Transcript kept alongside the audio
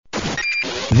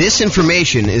This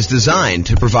information is designed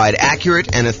to provide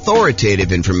accurate and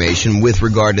authoritative information with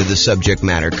regard to the subject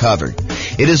matter covered.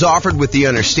 It is offered with the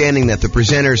understanding that the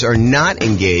presenters are not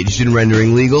engaged in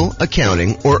rendering legal,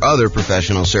 accounting, or other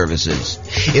professional services.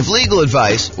 If legal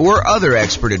advice or other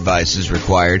expert advice is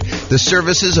required, the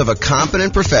services of a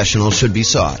competent professional should be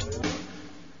sought.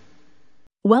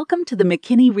 Welcome to the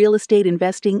McKinney Real Estate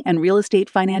Investing and Real Estate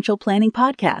Financial Planning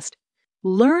Podcast.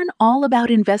 Learn all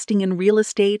about investing in real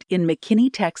estate in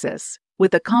McKinney, Texas,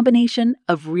 with a combination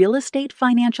of real estate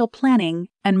financial planning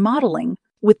and modeling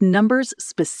with numbers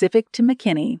specific to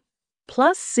McKinney,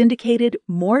 plus syndicated,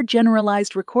 more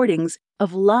generalized recordings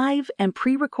of live and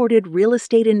pre-recorded real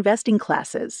estate investing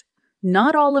classes,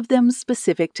 not all of them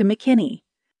specific to McKinney.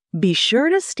 Be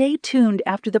sure to stay tuned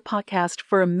after the podcast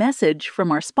for a message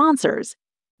from our sponsors.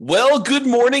 Well, good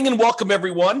morning and welcome,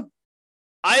 everyone.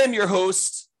 I am your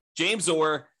host, James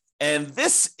Orr, and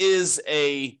this is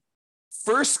a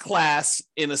first class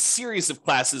in a series of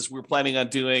classes we're planning on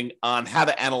doing on how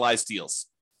to analyze deals.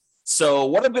 So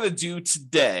what I'm going to do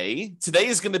today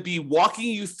is going to be walking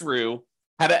you through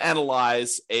how to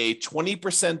analyze a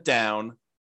 20% down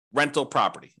rental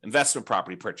property, investment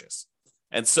property purchase.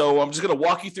 And so I'm just going to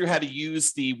walk you through how to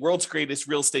use the world's greatest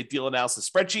real estate deal analysis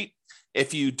spreadsheet.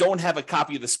 If you don't have a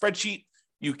copy of the spreadsheet,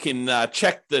 you can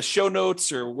check the show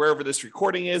notes or wherever this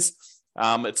recording is.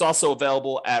 It's also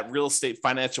available at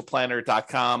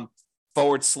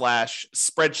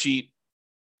realestateFinancialPlanner.com/spreadsheet.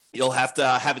 You'll have to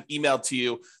have it emailed to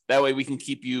you. That way we can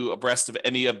keep you abreast of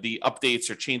any of the updates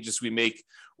or changes we make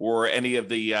or any of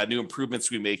the new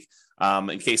improvements we make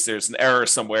in case there's an error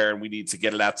somewhere and we need to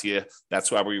get it out to you.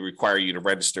 That's why we require you to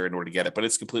register in order to get it, but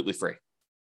it's completely free.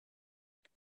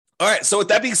 All right, so with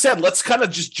that being said, let's kind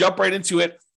of just jump right into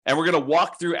it. And we're going to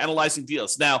walk through analyzing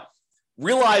deals. Now,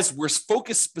 realize we're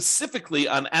focused specifically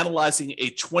on analyzing a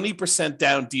 20%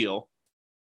 down deal.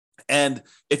 And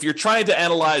if you're trying to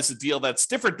analyze a deal that's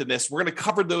different than this, we're going to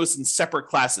cover those in separate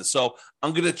classes. So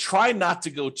I'm going to try not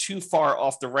to go too far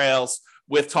off the rails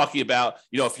with talking about,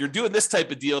 if you're doing this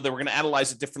type of deal, then we're going to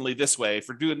analyze it differently this way. If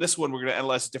we're doing this one, we're going to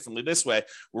analyze it differently this way.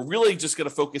 We're really just going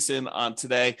to focus in on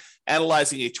today,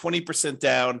 analyzing a 20%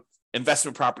 down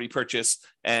investment property purchase,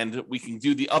 and we can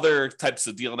do the other types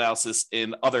of deal analysis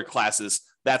in other classes.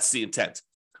 That's the intent.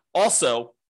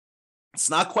 Also, it's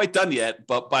not quite done yet,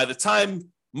 but by the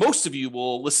time most of you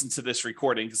will listen to this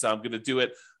recording, because I'm going to do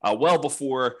it well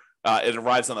before it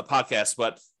arrives on the podcast,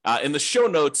 but in the show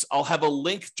notes, I'll have a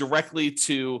link directly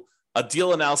to a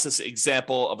deal analysis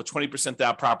example of a 20%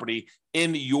 down property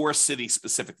in your city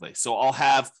specifically. So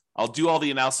I'll do all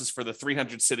the analysis for the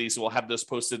 300 cities. We'll have those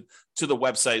posted to the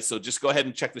website. So just go ahead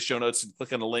and check the show notes and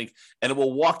click on the link, and it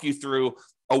will walk you through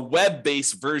a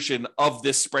web-based version of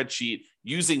this spreadsheet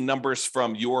using numbers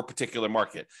from your particular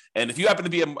market. And if you happen to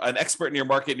be an expert in your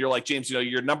market and you're like, James,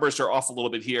 your numbers are off a little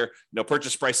bit here.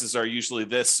 Purchase prices are usually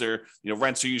this, or,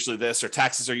 rents are usually this, or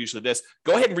taxes are usually this.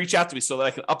 Go ahead and reach out to me so that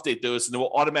I can update those, and it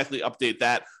will automatically update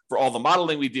that for all the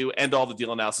modeling we do and all the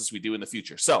deal analysis we do in the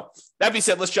future. So that being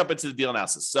said, let's jump into the deal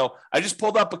analysis. So I just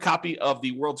pulled up a copy of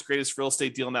the world's greatest real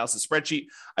estate deal analysis spreadsheet.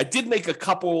 I did make a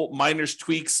couple minor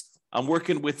tweaks. I'm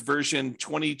working with version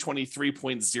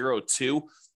 2023.02.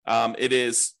 It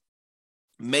is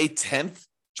May 10th,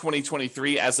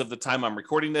 2023, as of the time I'm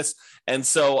recording this. And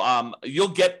so you'll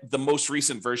get the most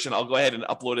recent version. I'll go ahead and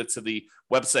upload it to the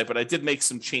website, but I did make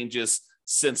some changes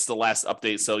since the last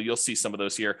update. So you'll see some of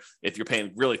those here if you're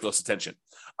paying really close attention.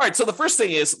 All right. So the first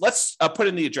thing is let's put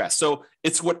in the address. So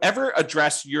it's whatever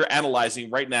address you're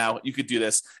analyzing right now, you could do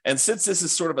this. And since this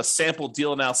is sort of a sample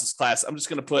deal analysis class, I'm just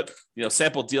going to put,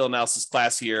 sample deal analysis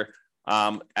class here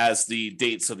as the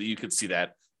date so that you could see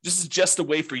that. This is just a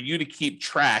way for you to keep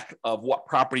track of what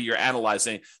property you're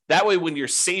analyzing. That way, when you're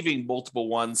saving multiple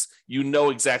ones, you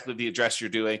know exactly the address you're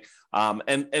doing.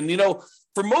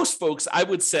 For most folks, I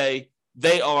would say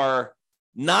they are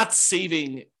not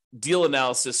saving deal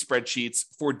analysis spreadsheets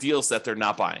for deals that they're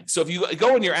not buying. So if you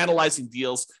go and you're analyzing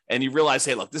deals and you realize,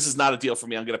 hey, look, this is not a deal for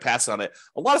me, I'm going to pass on it.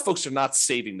 A lot of folks are not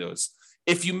saving those.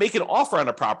 If you make an offer on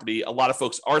a property, a lot of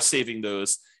folks are saving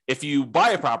those. If you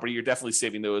buy a property, you're definitely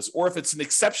saving those. Or if it's an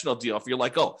exceptional deal, if you're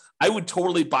like, oh, I would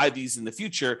totally buy these in the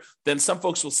future, then some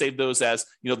folks will save those as,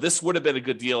 this would have been a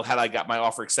good deal had I got my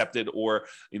offer accepted, or,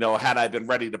 had I been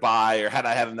ready to buy, or had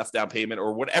I had enough down payment,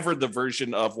 or whatever the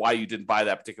version of why you didn't buy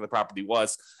that particular property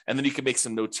was. And then you can make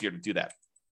some notes here to do that.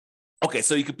 Okay,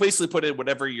 so you can basically put in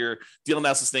whatever your deal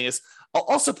analysis thing is. I'll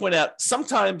also point out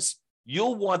sometimes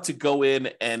you'll want to go in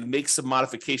and make some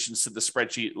modifications to the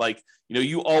spreadsheet. Like,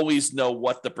 you always know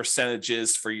what the percentage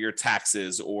is for your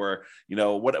taxes, or,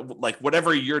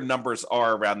 whatever your numbers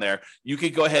are around there. You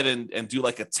could go ahead and do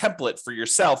like a template for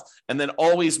yourself, and then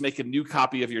always make a new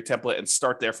copy of your template and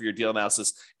start there for your deal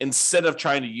analysis, instead of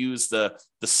trying to use the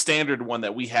standard one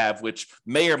that we have, which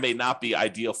may or may not be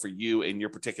ideal for you in your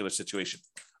particular situation.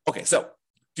 Okay, so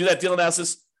do that deal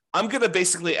analysis. I'm going to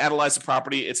basically analyze the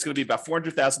property. It's going to be about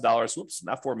 $400,000. Whoops,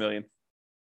 not $4 million.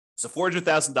 So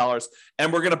 $400,000,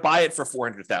 and we're going to buy it for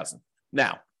 $400,000.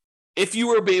 Now, if you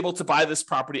were able to buy this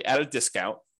property at a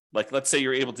discount, like let's say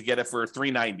you're able to get it for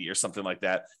 $390 or something like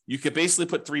that, you could basically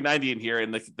put $390 in here,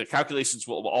 and the calculations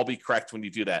will all be correct when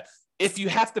you do that. If you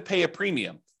have to pay a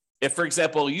premium, if, for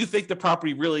example, you think the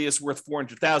property really is worth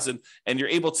 $400,000 and you're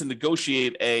able to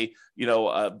negotiate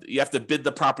you have to bid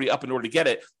the property up in order to get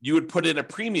it, you would put in a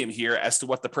premium here as to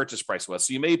what the purchase price was.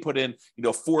 So you may put in,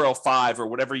 $405 or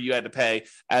whatever you had to pay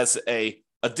as a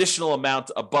additional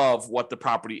amount above what the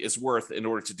property is worth in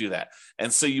order to do that.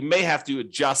 And so you may have to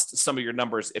adjust some of your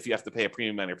numbers if you have to pay a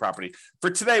premium on your property. For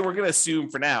today, we're going to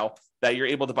assume for now that you're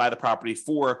able to buy the property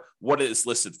for what it is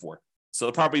listed for. So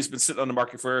the property's been sitting on the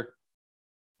market for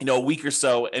a week or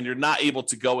so, and you're not able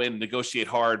to go in and negotiate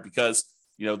hard because,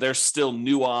 they're still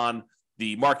new on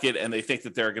the market and they think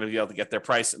that they're going to be able to get their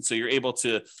price. And so you're able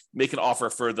to make an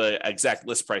offer for the exact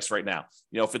list price right now.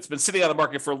 If it's been sitting on the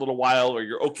market for a little while, or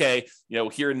you're okay,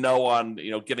 hear no on,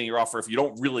 getting your offer. If you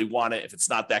don't really want it, if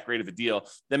it's not that great of a deal,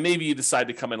 then maybe you decide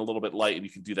to come in a little bit light, and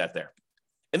you can do that there.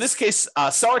 In this case,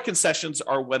 seller concessions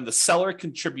are when the seller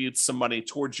contributes some money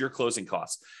towards your closing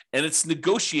costs, and it's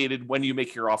negotiated when you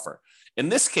make your offer. In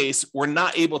this case, we're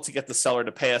not able to get the seller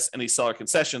to pay us any seller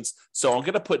concessions, so I'm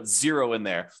going to put 0 in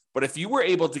there. But if you were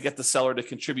able to get the seller to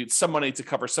contribute some money to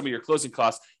cover some of your closing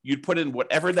costs, you'd put in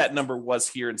whatever that number was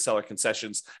here in seller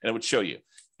concessions, and it would show you.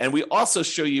 And we also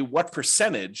show you what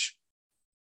percentage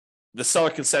the seller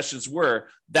concessions were.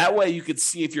 That way you could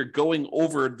see if you're going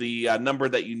over the number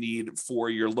that you need for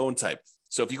your loan type.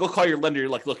 So if you go call your lender, you're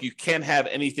like, look, you can't have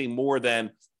anything more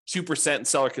than 2% in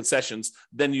seller concessions,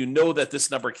 then you know that this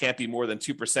number can't be more than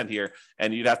 2% here.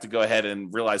 And you'd have to go ahead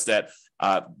and realize that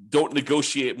don't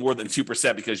negotiate more than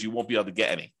 2% because you won't be able to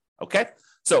get any. Okay.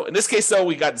 So in this case, though,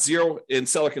 we got 0 in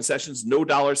seller concessions, no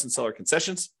dollars in seller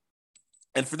concessions.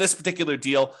 And for this particular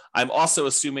deal, I'm also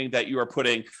assuming that you are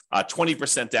putting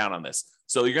 20% down on this.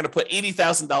 So you're going to put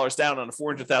 $80,000 down on a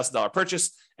 $400,000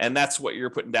 purchase, and that's what you're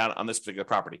putting down on this particular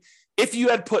property. If you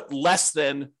had put less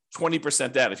than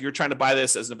 20% down, if you're trying to buy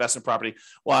this as an investment property,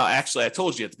 well, actually, I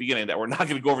told you at the beginning that we're not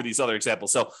going to go over these other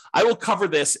examples. So I will cover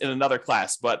this in another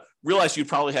class, but realize you'd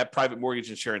probably have private mortgage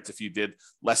insurance if you did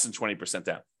less than 20%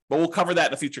 down. But we'll cover that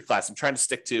in a future class. I'm trying to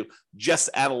stick to just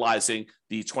analyzing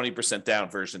the 20% down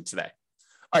version today.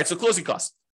 All right, so closing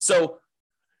costs. So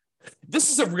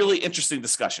this is a really interesting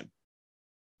discussion.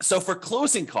 So for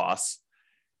closing costs,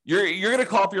 you're going to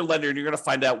call up your lender and you're going to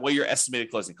find out what your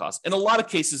estimated closing costs. In a lot of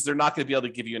cases, they're not going to be able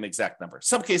to give you an exact number.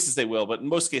 Some cases they will, but in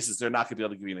most cases, they're not going to be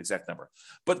able to give you an exact number.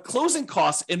 But closing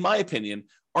costs, in my opinion,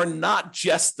 are not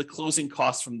just the closing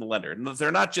costs from the lender.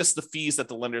 They're not just the fees that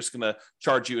the lender is going to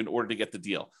charge you in order to get the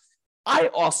deal. I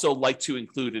also like to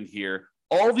include in here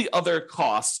all the other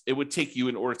costs it would take you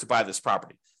in order to buy this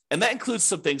property. And that includes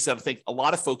some things that I think a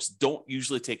lot of folks don't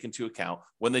usually take into account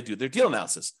when they do their deal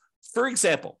analysis. For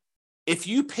example, if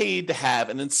you paid to have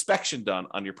an inspection done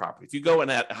on your property, if you go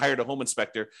and hired a home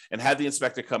inspector and had the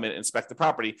inspector come in and inspect the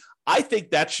property, I think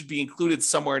that should be included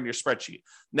somewhere in your spreadsheet.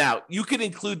 Now, you can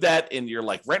include that in your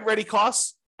rent ready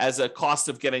costs as a cost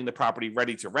of getting the property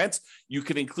ready to rent. You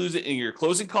can include it in your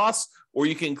closing costs, or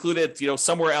you can include it,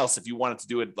 somewhere else if you wanted to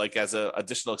do it as an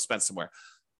additional expense somewhere.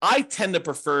 I tend to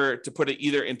prefer to put it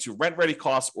either into rent ready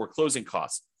costs or closing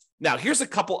costs. Now, here's a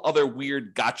couple other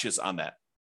weird gotchas on that.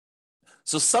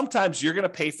 So sometimes you're going to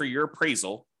pay for your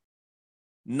appraisal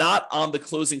not on the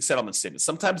closing settlement statement.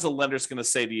 Sometimes the lender's going to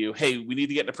say to you, hey, we need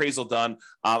to get an appraisal done.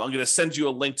 I'm going to send you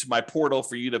a link to my portal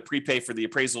for you to prepay for the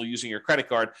appraisal using your credit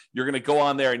card. You're going to go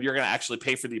on there and you're going to actually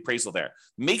pay for the appraisal there.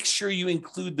 Make sure you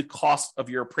include the cost of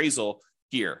your appraisal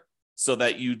here so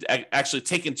that you actually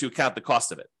take into account the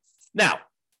cost of it. Now,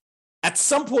 at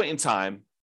some point in time,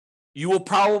 you will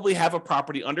probably have a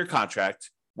property under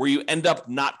contract where you end up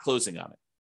not closing on it,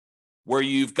 where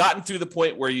you've gotten through the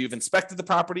point where you've inspected the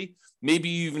property, maybe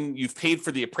you've paid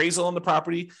for the appraisal on the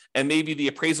property, and maybe the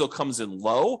appraisal comes in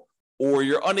low, or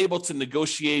you're unable to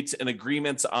negotiate an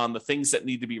agreement on the things that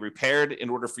need to be repaired in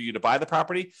order for you to buy the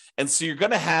property. And so you're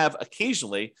going to have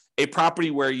occasionally a property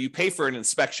where you pay for an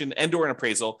inspection and or an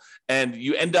appraisal, and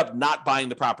you end up not buying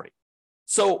the property.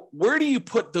 So where do you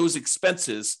put those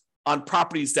expenses on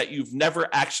properties that you've never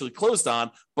actually closed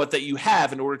on, but that you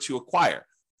have in order to acquire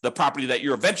the property that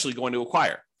you're eventually going to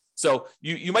acquire. So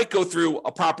you might go through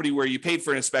a property where you paid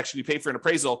for an inspection, you paid for an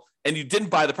appraisal, and you didn't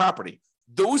buy the property.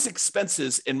 Those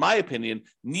expenses, in my opinion,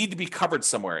 need to be covered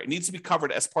somewhere. It needs to be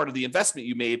covered as part of the investment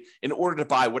you made in order to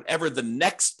buy whatever the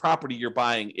next property you're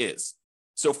buying is.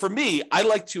 So for me, I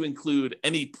like to include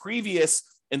any previous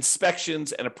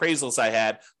inspections and appraisals I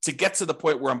had to get to the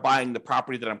point where I'm buying the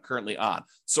property that I'm currently on.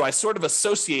 So I sort of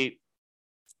associate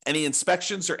any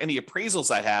inspections or any appraisals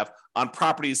I have on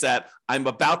properties that I'm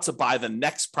about to buy the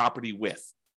next property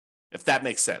with, if that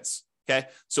makes sense. Okay.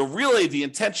 So really the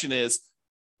intention is,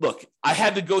 look, I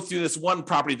had to go through this one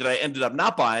property that I ended up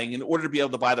not buying in order to be able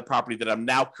to buy the property that I'm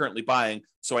now currently buying.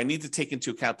 So I need to take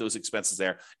into account those expenses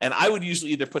there. And I would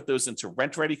usually either put those into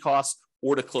rent-ready costs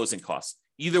or to closing costs.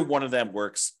 Either one of them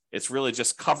works. It's really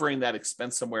just covering that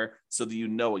expense somewhere so that you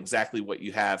know exactly what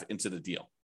you have into the deal.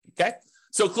 Okay.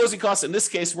 So closing costs, in this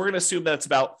case, we're going to assume that it's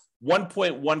about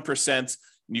 1.1%. And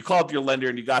you call up your lender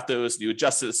and you got those, and you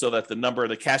adjust it so that the number,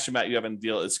 the cash amount you have in the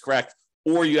deal is correct,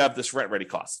 or you have this rent-ready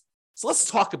cost. So let's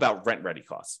talk about rent-ready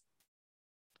costs.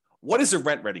 What is a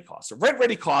rent-ready cost? A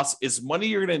rent-ready cost is money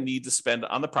you're going to need to spend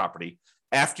on the property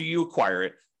after you acquire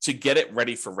it to get it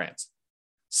ready for rent.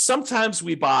 Sometimes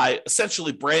we buy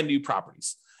essentially brand new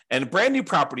properties, and brand new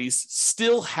properties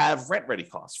still have rent-ready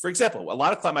costs. For example, a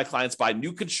lot of my clients buy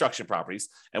new construction properties,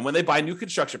 and when they buy new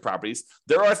construction properties,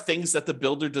 there are things that the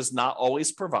builder does not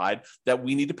always provide that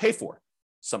we need to pay for.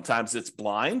 Sometimes it's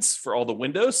blinds for all the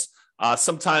windows.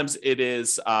 Sometimes it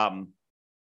is,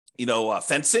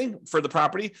 fencing for the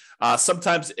property.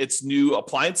 Sometimes it's new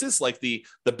appliances, like the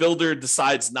builder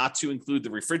decides not to include the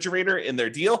refrigerator in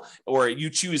their deal, or you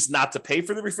choose not to pay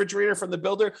for the refrigerator from the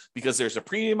builder because there's a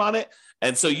premium on it.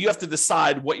 And so you have to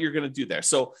decide what you're going to do there.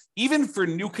 So even for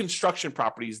new construction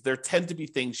properties, there tend to be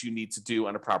things you need to do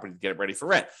on a property to get it ready for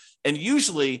rent. And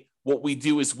usually what we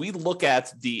do is we look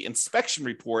at the inspection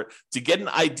report to get an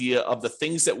idea of the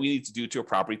things that we need to do to a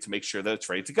property to make sure that it's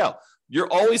ready to go.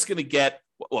 You're always going to get,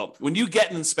 when you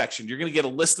get an inspection, you're going to get a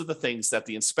list of the things that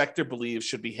the inspector believes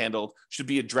should be handled, should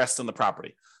be addressed on the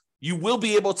property. You will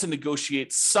be able to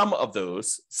negotiate some of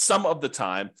those, some of the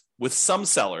time, with some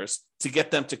sellers to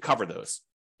get them to cover those.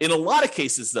 In a lot of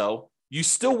cases, though, you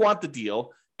still want the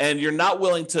deal and you're not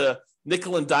willing to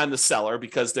nickel and dime the seller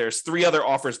because there's 3 other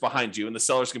offers behind you, and the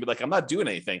seller's gonna be like, I'm not doing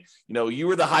anything. You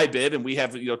were the high bid, and we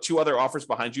have 2 other offers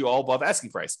behind you, all above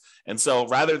asking price. And so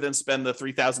rather than spend the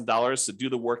 $3,000 to do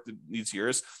the work that needs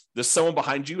yours, there's someone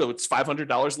behind you that's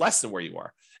 $500 less than where you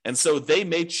are. And so they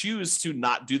may choose to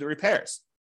not do the repairs.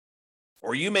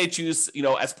 Or you may choose,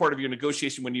 as part of your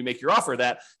negotiation when you make your offer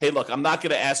that, hey, look, I'm not going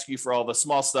to ask you for all the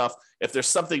small stuff. If there's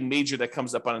something major that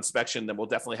comes up on inspection, then we'll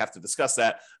definitely have to discuss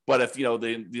that. But if,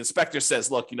 the inspector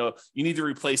says, look, you need to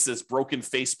replace this broken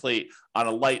faceplate on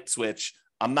a light switch,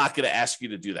 I'm not going to ask you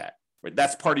to do that. Right?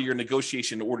 That's part of your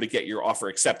negotiation in order to get your offer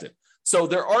accepted. So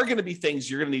there are going to be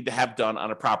things you're going to need to have done on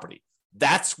a property.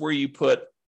 That's where you put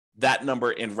that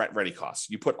number in rent-ready costs.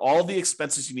 You put all the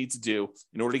expenses you need to do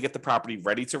in order to get the property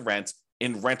ready to rent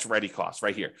in rent-ready costs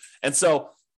right here. And so,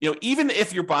 even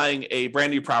if you're buying a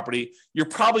brand new property, you're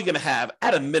probably going to have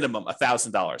at a minimum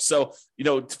 $1,000. So,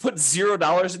 to put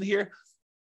 $0 in here,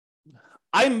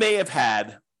 I may have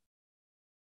had,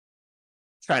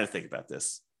 trying to think about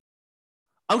this.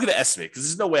 I'm going to estimate because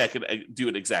there's no way I could do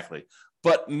it exactly,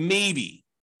 but maybe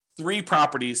 3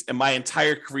 properties in my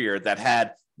entire career that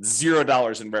had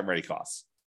 $0 in rent-ready costs.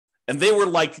 And they were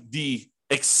like the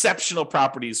exceptional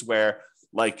properties where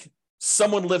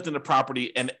someone lived in the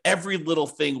property and every little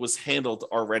thing was handled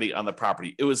already on the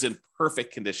property. It was in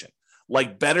perfect condition,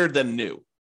 better than new,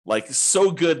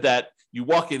 so good that you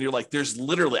walk in, you're like, there's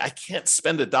literally, I can't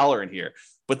spend $1 in here.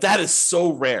 But that is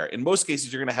so rare. In most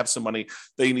cases, you're going to have some money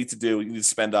that you need to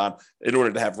spend on in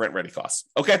order to have rent-ready costs.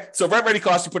 Okay, so rent-ready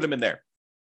costs, you put them in there.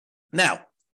 Now,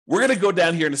 we're going to go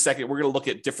down here in a second. We're going to look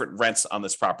at different rents on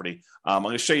this property. I'm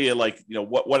going to show you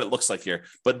what it looks like here.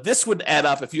 But this would add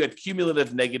up if you had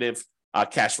cumulative negative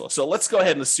cash flow. So let's go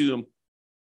ahead and assume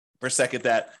for a second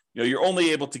that you're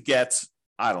only able to get,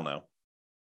 I don't know,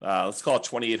 let's call it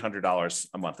 $2,800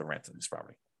 a month of rent on this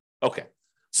property. Okay.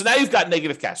 So now you've got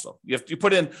negative cash flow. You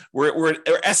put in, we're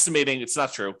estimating, it's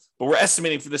not true, but we're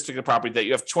estimating for this particular property that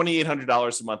you have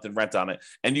 $2,800 a month in rent on it.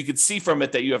 And you can see from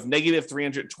it that you have negative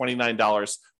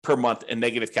 $329 per month in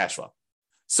negative cash flow.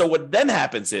 So what then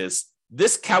happens is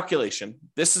this calculation,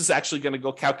 this is actually going to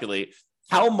go calculate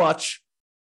how much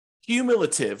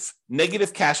cumulative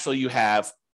negative cash flow you have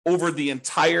over the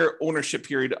entire ownership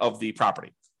period of the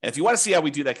property. And if you want to see how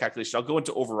we do that calculation, I'll go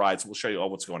into overrides. We'll show you all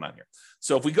what's going on here.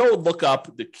 So if we go and look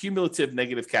up the cumulative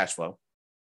negative cash flow,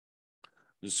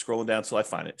 just scrolling down until I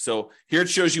find it. So here it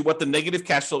shows you what the negative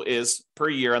cash flow is per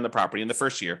year on the property in the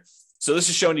first year. So this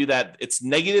is showing you that it's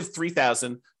negative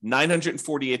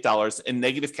 $3,948 in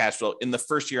negative cash flow in the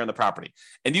first year on the property.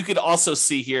 And you could also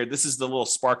see here, this is the little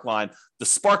spark line. The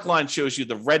spark line shows you,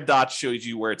 the red dot shows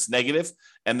you where it's negative,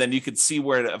 and then you can see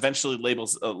where it eventually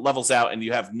levels out and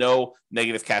you have no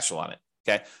negative cash flow on it.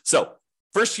 Okay, so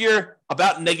first year,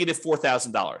 about negative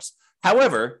 $4,000.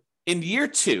 However, in year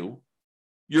 2,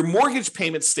 your mortgage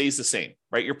payment stays the same,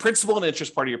 right? Your principal and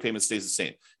interest part of your payment stays the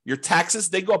same. Your taxes,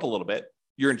 they go up a little bit.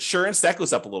 Your insurance, that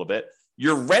goes up a little bit.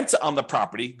 Your rent on the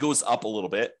property goes up a little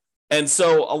bit. And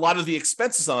so a lot of the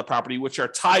expenses on the property, which are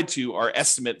tied to our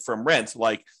estimate from rent,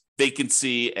 like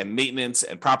vacancy and maintenance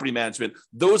and property management,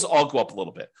 those all go up a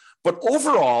little bit. But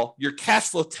overall, your cash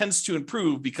flow tends to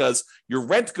improve because your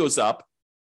rent goes up.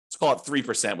 Let's call it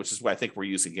 3%, which is what I think we're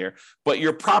using here. But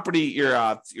your property,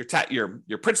 your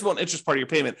principal and interest part of your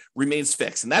payment remains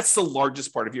fixed. And that's the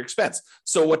largest part of your expense.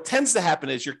 So what tends to happen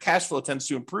is your cash flow tends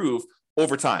to improve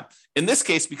over time. In this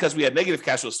case, because we had negative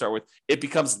cash flow to start with, it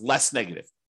becomes less negative.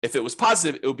 If it was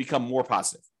positive, it would become more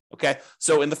positive. Okay.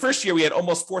 So in the first year, we had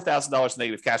almost $4,000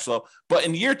 negative cash flow, but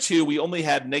in year 2, we only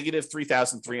had negative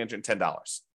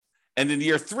 $3,310. And in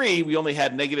year 3, we only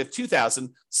had negative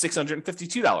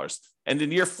 $2,652. And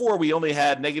in year 4, we only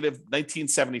had negative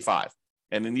 $1,975.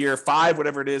 And in year 5,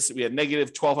 whatever it is, we had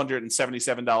negative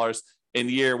 $1,277. In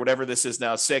year, whatever this is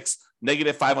now, 6,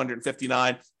 negative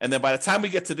 $559. And then by the time we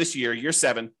get to this year, year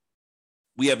 7,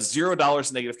 we have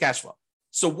 $0 negative cash flow.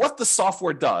 So what the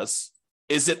software does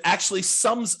is it actually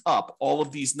sums up all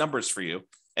of these numbers for you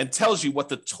and tells you what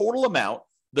the total amount,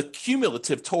 the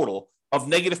cumulative total of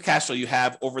negative cash flow you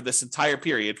have over this entire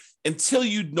period until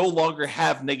you no longer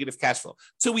have negative cash flow.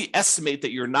 So we estimate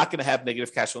that you're not going to have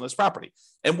negative cash flow on this property.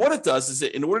 And what it does is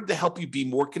that in order to help you be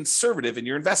more conservative in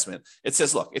your investment, it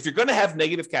says, look, if you're going to have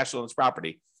negative cash flow on this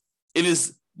property, it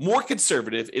is more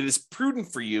conservative. It is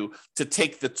prudent for you to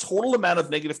take the total amount of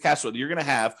negative cash flow that you're going to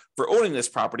have for owning this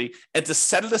property and to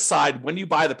set it aside when you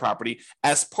buy the property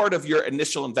as part of your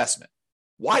initial investment.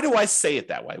 Why do I say it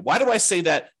that way? Why do I say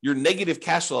that your negative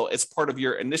cash flow is part of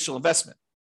your initial investment?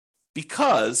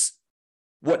 Because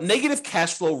what negative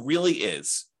cash flow really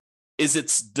is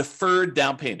it's deferred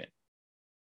down payment.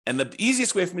 And the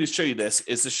easiest way for me to show you this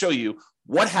is to show you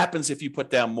what happens if you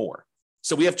put down more.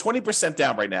 So we have 20%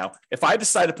 down right now. If I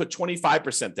decide to put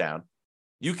 25% down,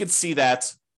 you can see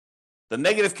that the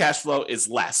negative cash flow is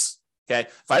less. Okay.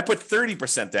 If I put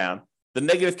 30% down, the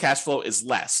negative cash flow is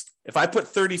less. If I put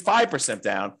 35%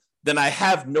 down, then I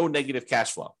have no negative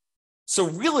cash flow. So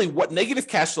really what negative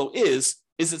cash flow is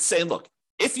it's saying, look,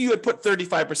 if you had put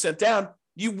 35% down,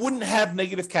 you wouldn't have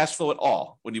negative cash flow at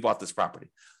all when you bought this property.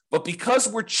 But because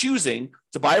we're choosing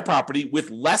to buy a property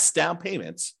with less down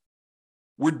payments,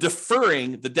 we're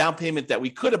deferring the down payment that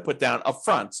we could have put down up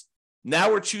front.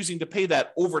 Now we're choosing to pay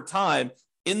that over time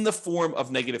in the form of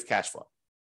negative cash flow.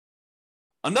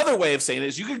 Another way of saying it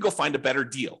is you could go find a better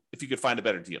deal if you could find a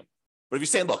better deal. But if you're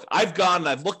saying, look, I've gone and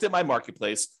I've looked at my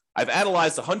marketplace, I've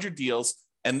analyzed 100 deals,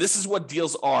 and this is what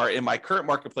deals are in my current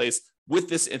marketplace with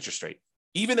this interest rate,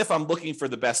 even if I'm looking for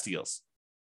the best deals.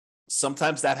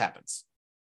 Sometimes that happens.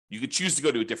 You could choose to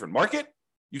go to a different market.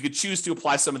 You could choose to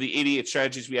apply some of the 88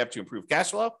 strategies we have to improve cash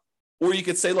flow. Or you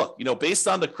could say, look, based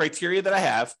on the criteria that I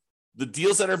have, the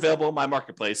deals that are available in my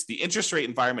marketplace, the interest rate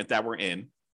environment that we're in,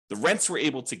 the rents we're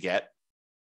able to get,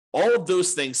 all of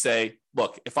those things say,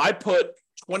 look, if I put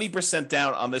 20%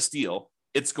 down on this deal,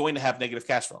 it's going to have negative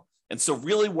cash flow. And so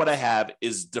really what I have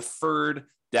is deferred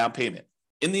down payment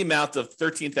in the amount of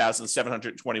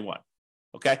 $13,721.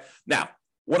 Okay. Now,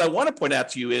 what I want to point out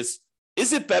to you is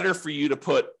it better for you to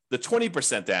put the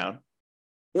 20% down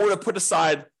or to put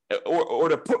aside or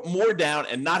to put more down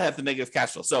and not have the negative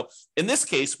cash flow? So in this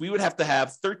case, we would have to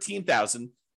have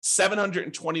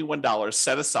 $13,721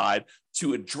 set aside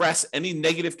to address any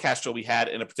negative cash flow we had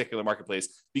in a particular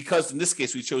marketplace, because in this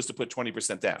case, we chose to put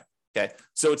 20% down. Okay.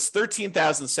 So it's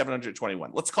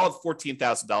 $13,721. Let's call it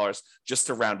 $14,000 just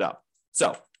to round up.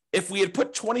 So if we had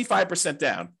put 25%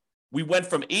 down, we went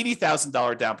from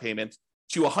 $80,000 down payment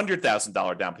to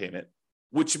 $100,000 down payment,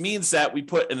 which means that we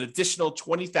put an additional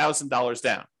 $20,000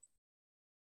 down.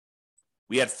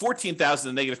 We had $14,000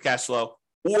 in negative cash flow,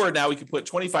 or now we can put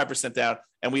 25% down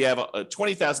and we have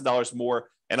 $20,000 more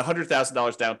and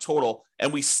 $100,000 down total,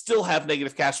 and we still have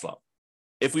negative cash flow.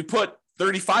 If we put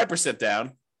 35%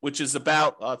 down, which is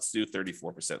about, let's do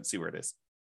 34% and see where it is.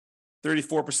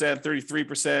 34%,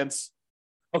 33%.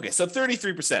 Okay, so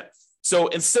 33%. So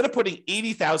instead of putting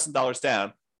 $80,000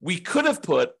 down, we could have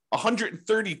put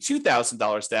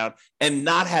 $132,000 down and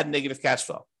not had negative cash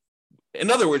flow. In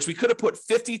other words, we could have put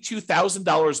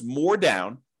 $52,000 more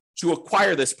down to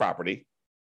acquire this property,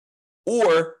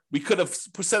 or we could have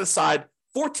set aside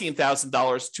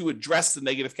 $14,000 to address the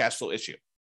negative cash flow issue.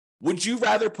 Would you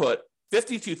rather put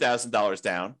 $52,000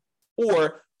 down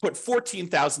or put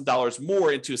 $14,000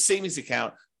 more into a savings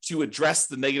account to address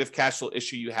the negative cash flow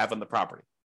issue you have on the property?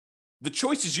 The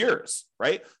choice is yours,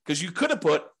 right? Because you could have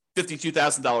put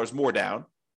 $52,000 more down,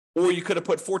 or you could have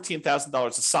put $14,000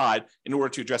 aside in order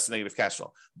to address the negative cash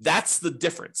flow. That's the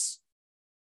difference,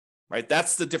 right?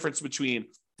 That's the difference between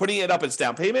putting it up as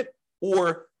down payment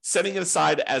or setting it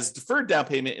aside as deferred down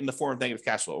payment in the form of negative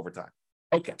cash flow over time.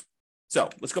 Okay, so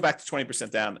let's go back to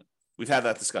 20% down. We've had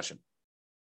that discussion.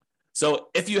 So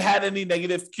if you had any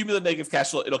cumulative negative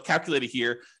cash flow, it'll calculate it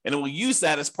here, and it will use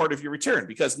that as part of your return,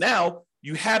 because now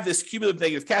you have this cumulative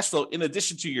negative cash flow in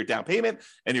addition to your down payment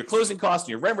and your closing costs and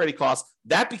your rent ready costs.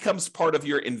 That becomes part of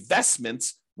your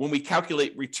investments when we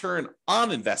calculate return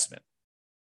on investment,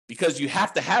 because you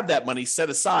have to have that money set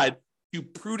aside to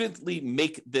prudently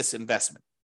make this investment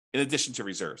in addition to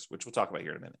reserves, which we'll talk about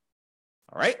here in a minute.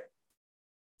 All right.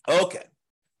 Okay.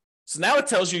 So now it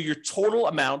tells you your total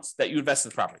amounts that you invest in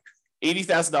the property.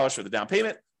 $80,000 for the down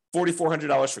payment,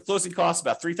 $4,400 for closing costs,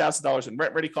 about $3,000 in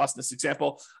rent ready costs in this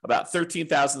example, about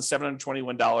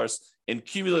 $13,721 in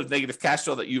cumulative negative cash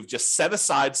flow that you've just set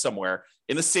aside somewhere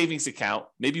in a savings account,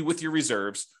 maybe with your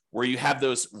reserves, where you have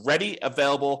those ready,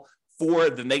 available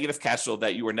for the negative cash flow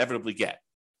that you inevitably get.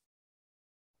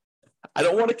 I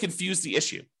don't want to confuse the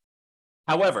issue.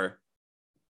 However,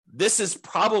 this is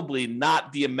probably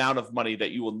not the amount of money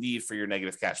that you will need for your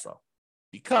negative cash flow,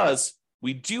 because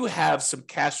we do have some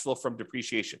cash flow from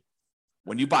depreciation.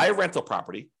 When you buy a rental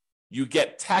property, you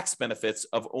get tax benefits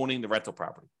of owning the rental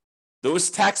property. Those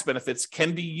tax benefits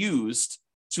can be used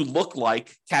to look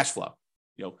like cash flow,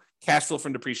 cash flow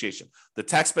from depreciation. The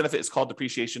tax benefit is called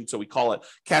depreciation, so we call it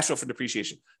cash flow from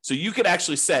depreciation. So you could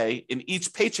actually say in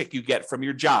each paycheck you get from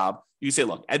your job, you say,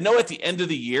 look, I know at the end of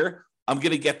the year, I'm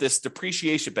going to get this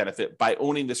depreciation benefit by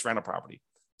owning this rental property.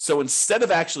 So instead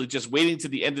of actually just waiting to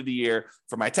the end of the year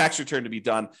for my tax return to be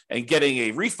done and getting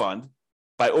a refund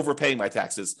by overpaying my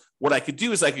taxes, what I could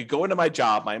do is I could go into my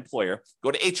job, my employer, go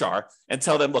to HR and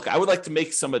tell them, look, I would like to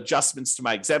make some adjustments to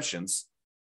my exemptions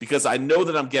because I know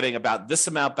that I'm getting about this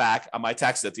amount back on my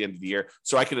taxes at the end of the year.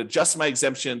 So I could adjust my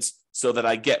exemptions so that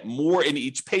I get more in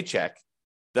each paycheck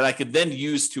that I could then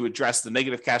use to address the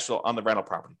negative cash flow on the rental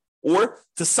property, or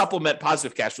to supplement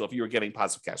positive cash flow if you were getting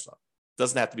positive cash flow. It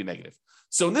doesn't have to be negative.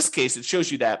 So in this case, it shows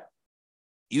you that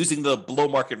using the below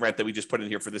market rent that we just put in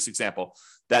here for this example,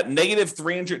 that negative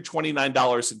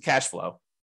 $329 in cash flow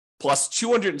plus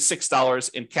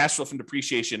 $206 in cash flow from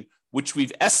depreciation, which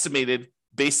we've estimated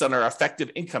based on our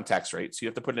effective income tax rate. So you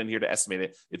have to put it in here to estimate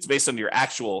it. It's based on your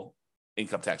actual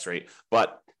income tax rate.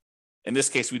 But in this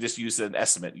case, we just use an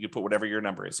estimate. You can put whatever your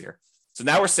number is here. So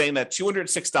now we're saying that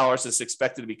 $206 is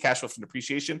expected to be cash flow from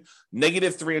depreciation,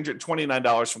 negative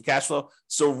 $329 from cash flow.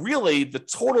 So really the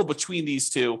total between these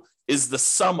two is the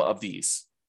sum of these,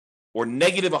 or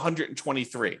negative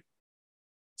 123.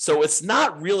 So it's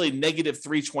not really negative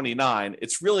 329.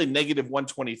 It's really negative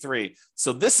 123.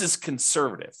 So this is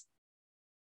conservative.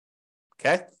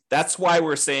 Okay. That's why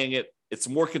we're saying it's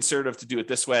more conservative to do it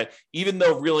this way, even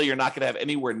though really you're not going to have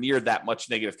anywhere near that much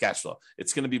negative cash flow.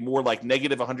 It's going to be more like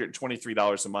negative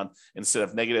 $123 a month instead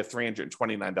of negative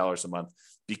 $329 a month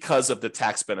because of the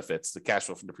tax benefits, the cash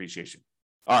flow from depreciation.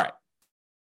 All right.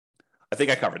 I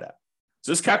think I covered that.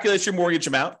 So this calculates your mortgage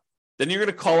amount. Then you're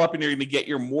going to call up and you're going to get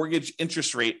your mortgage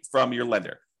interest rate from your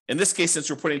lender. In this case, since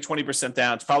we're putting 20%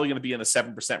 down, it's probably going to be in the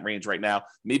 7% range right now,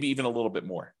 maybe even a little bit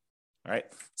more. All right.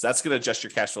 So that's going to adjust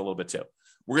your cash flow a little bit too.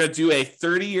 We're going to do a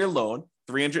 30-year loan,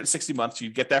 360 months.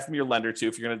 You'd get that from your lender too.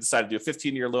 If you're going to decide to do a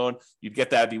 15-year loan, you'd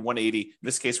get that, it'd be 180. In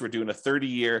this case, we're doing a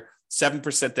 30-year,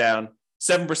 7% down,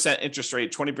 7% interest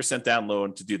rate, 20% down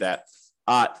loan to do that.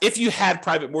 If you had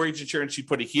private mortgage insurance, you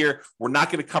put it here. We're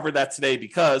not going to cover that today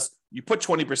because you put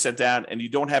 20% down and you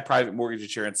don't have private mortgage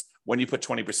insurance when you put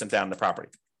 20% down in the property.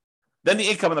 Then the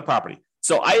income on the property.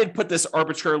 So I had put this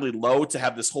arbitrarily low to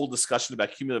have this whole discussion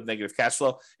about cumulative negative cash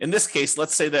flow. In this case,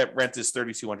 let's say that rent is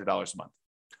 $3,200 a month,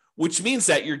 which means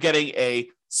that you're getting a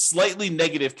slightly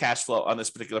negative cash flow on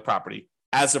this particular property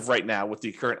as of right now with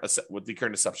the current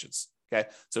assumptions. Okay,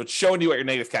 so it's showing you what your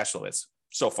negative cash flow is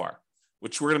so far,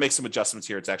 which we're going to make some adjustments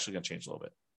here. It's actually going to change a little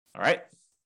bit. All right.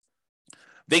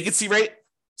 Vacancy rate.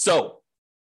 So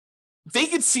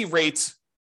vacancy rate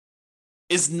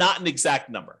is not an exact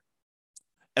number.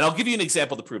 And I'll give you an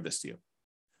example to prove this to you.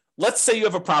 let's say you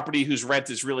have a property whose rent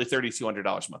is really $3,200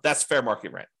 a month. That's fair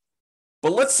market rent.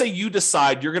 But let's say you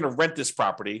decide you're going to rent this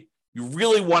property. You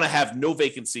really want to have no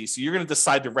vacancy. So you're going to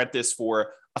decide to rent this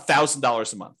for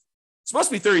 $1,000 a month. It's supposed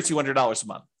to be $3,200 a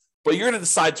month, but you're going to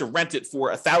decide to rent it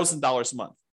for $1,000 a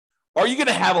month. Are you going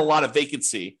to have a lot of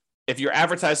vacancy if you're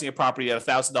advertising a property at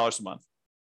 $1,000 a month?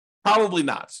 Probably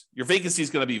not. Your vacancy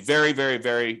is going to be very, very,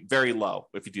 very, very low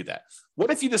if you do that. What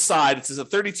if you decide it's a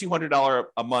 $3,200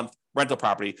 a month rental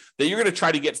property that you're going to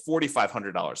try to get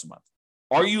 $4,500 a month?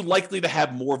 Are you likely to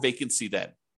have more vacancy then?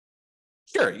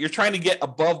 Sure, you're trying to get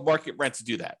above market rent to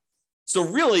do that. So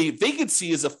really,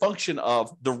 vacancy is a function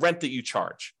of the rent that you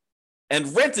charge.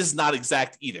 And rent is not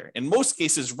exact either. In most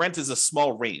cases, rent is a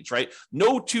small range, right?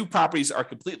 No two properties are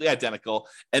completely identical,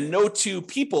 and no two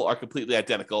people are completely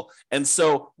identical. And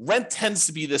so rent tends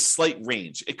to be this slight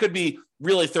range. It could be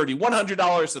really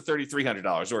 $3,100 to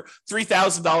 $3,300 or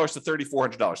 $3,000 to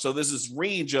 $3,400. So there's this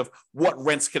range of what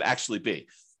rents could actually be.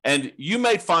 And you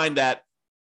might find that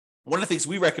one of the things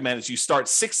we recommend is you start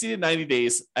 60 to 90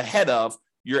 days ahead of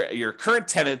your current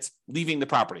tenant leaving the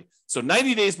property. So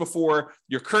 90 days before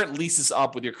your current lease is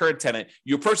up with your current tenant,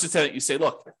 you approach the tenant, you say,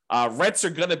 look, rents are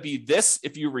going to be this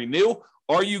if you renew.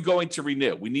 Are you going to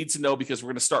renew? We need to know because we're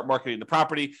going to start marketing the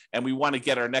property and we want to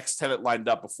get our next tenant lined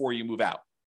up before you move out.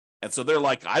 And so they're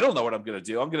like, I don't know what I'm going to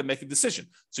do. I'm going to make a decision.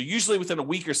 So usually within a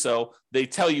week or so, they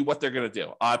tell you what they're going to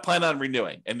do. I plan on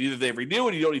renewing. And either they renew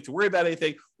and you don't need to worry about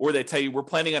anything, or they tell you we're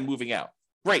planning on moving out.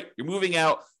 Great, you're moving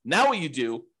out. Now what you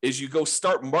do is you go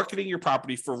start marketing your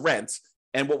property for rent.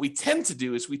 And what we tend to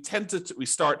do is we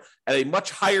start at a much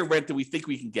higher rent than we think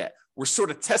we can get. We're sort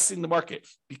of testing the market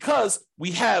because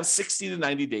we have 60 to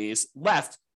 90 days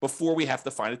left before we have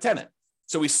to find a tenant.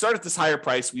 So we start at this higher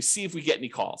price. We see if we get any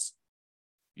calls.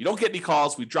 You don't get any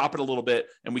calls, we drop it a little bit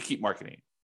and we keep marketing.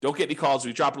 Don't get any calls,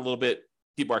 we drop it a little bit,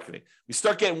 keep marketing. We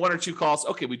start getting one or two calls.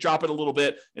 Okay, we drop it a little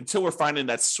bit until we're finding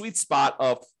that sweet spot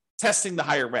of testing the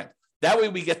higher rent. That way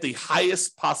we get the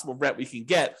highest possible rent we can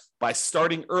get by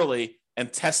starting early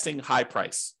and testing high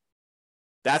price.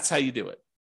 That's how you do it.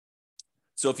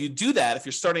 So if you do that, if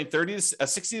you're starting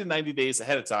 60 to 90 days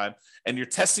ahead of time and you're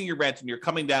testing your rent and you're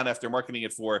coming down after marketing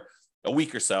it for a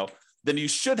week or so, then you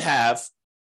should have,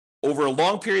 over a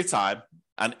long period of time,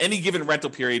 on any given rental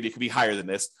period, it could be higher than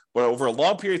this, but over a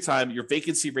long period of time, your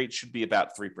vacancy rate should be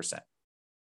about 3%.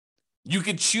 You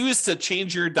can choose to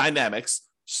change your dynamics,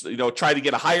 try to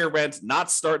get a higher rent, not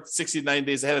start 60 to 90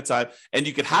 days ahead of time, and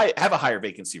you could have a higher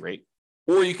vacancy rate.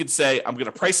 Or you could say, I'm going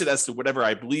to price it as to whatever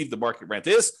I believe the market rent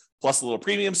is, plus a little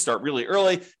premium, start really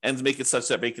early, and make it such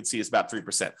that vacancy is about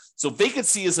 3%. So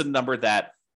vacancy is a number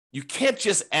that you can't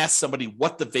just ask somebody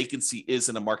what the vacancy is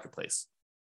in a marketplace,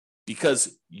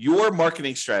 because your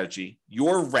marketing strategy,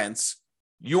 your rents,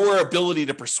 your ability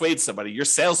to persuade somebody, your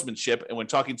salesmanship, and when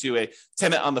talking to a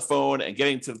tenant on the phone and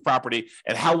getting to the property,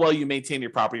 and how well you maintain your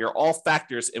property are all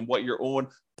factors in what your own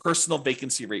personal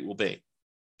vacancy rate will be.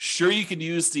 Sure, you can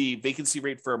use the vacancy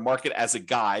rate for a market as a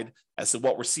guide as to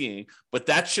what we're seeing, but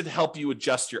that should help you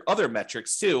adjust your other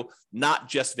metrics too, not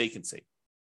just vacancy.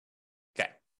 Okay,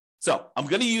 so I'm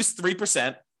going to use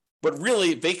 3%, but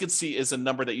really vacancy is a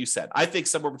number that you said. I think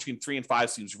somewhere between 3 and 5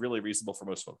 seems really reasonable for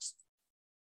most folks.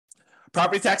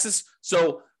 Property taxes.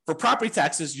 So for property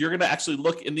taxes, you're going to actually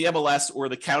look in the MLS or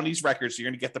the county's records. You're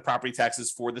going to get the property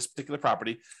taxes for this particular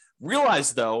property.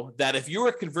 Realize, though, that if you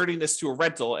are converting this to a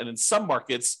rental, and in some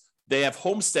markets, they have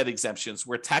homestead exemptions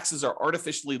where taxes are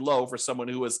artificially low for someone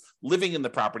who is living in the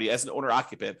property as an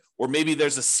owner-occupant, or maybe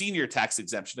there's a senior tax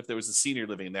exemption if there was a senior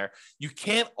living there. You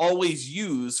can't always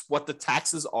use what the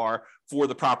taxes are for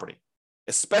the property,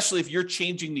 especially if you're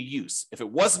changing the use. If it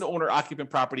was an owner-occupant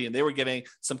property and they were getting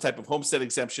some type of homestead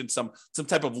exemption, some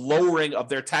type of lowering of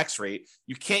their tax rate,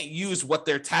 you can't use what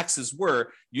their taxes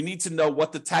were. You need to know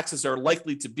what the taxes are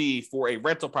likely to be for a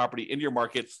rental property in your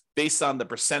market based on the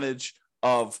percentage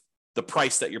of the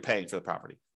price that you're paying for the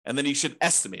property. And then you should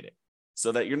estimate it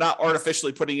so that you're not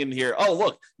artificially putting in here, oh,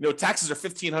 look, taxes are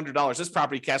 $1,500. This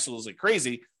property cash flow is like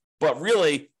crazy. But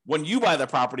really, when you buy the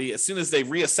property, as soon as they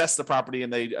reassess the property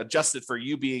and they adjust it for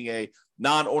you being a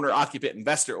non-owner occupant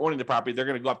investor owning the property, they're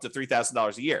going to go up to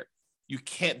 $3,000 a year. You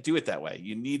can't do it that way.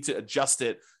 You need to adjust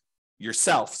it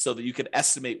yourself so that you can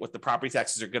estimate what the property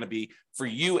taxes are going to be for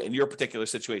you in your particular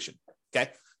situation.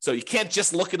 Okay. So you can't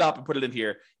just look it up and put it in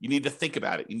here. You need to think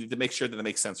about it. You need to make sure that it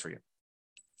makes sense for you.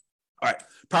 All right.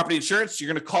 Property insurance.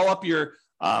 You're going to call up your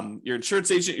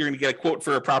insurance agent. You're going to get a quote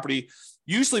for a property.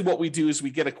 Usually what we do is we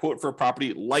get a quote for a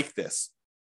property like this.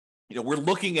 We're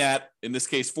looking at, in this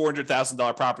case,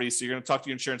 $400,000 properties. So you're going to talk to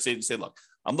your insurance agent and say, look,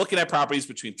 I'm looking at properties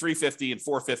between $350,000 and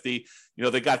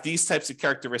 $450,000. They got these types of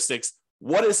characteristics.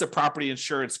 what is a property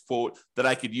insurance quote that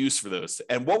I could use for those?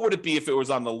 And what would it be if it was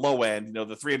on the low end,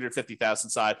 the 350,000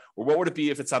 side, or what would it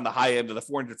be if it's on the high end of the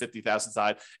 450,000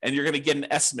 side? And you're going to get an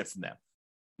estimate from them.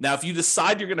 Now, if you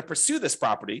decide you're going to pursue this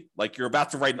property, like you're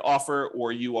about to write an offer,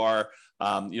 or you are,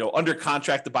 under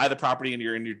contract to buy the property and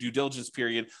you're in your due diligence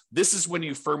period, this is when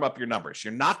you firm up your numbers.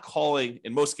 You're not calling,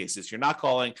 in most cases, you're not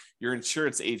calling your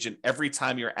insurance agent every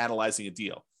time you're analyzing a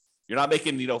deal. You're not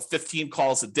making, 15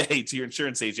 calls a day to your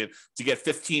insurance agent to get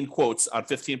 15 quotes on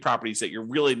 15 properties that you're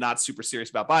really not super serious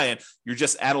about buying. You're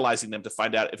just analyzing them to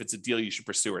find out if it's a deal you should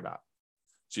pursue or not.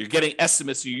 So you're getting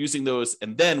estimates, you're using those.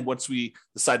 And then once we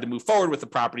decide to move forward with the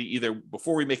property, either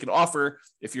before we make an offer,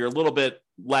 if you're a little bit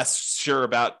less sure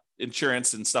about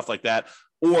insurance and stuff like that,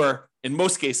 or in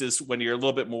most cases, when you're a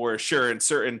little bit more sure and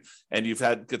certain and you've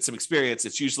got some experience,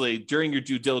 it's usually during your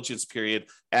due diligence period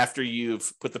after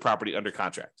you've put the property under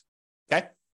contract. Okay.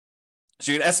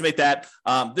 So you're going to estimate that.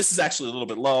 This is actually a little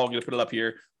bit low. I'm going to put it up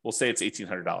here. We'll say it's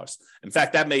 $1,800. In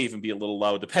fact, that may even be a little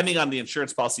low, depending on the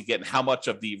insurance policy you get and how much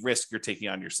of the risk you're taking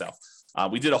on yourself.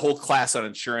 We did a whole class on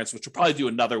insurance, which we'll probably do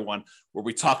another one where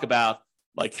we talk about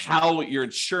like how your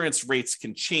insurance rates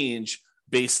can change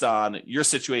based on your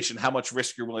situation, how much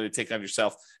risk you're willing to take on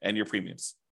yourself and your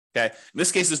premiums. Okay. In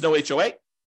this case, there's no HOA.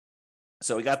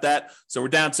 So we got that. So we're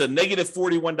down to negative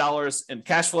 $41 in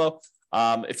cash flow.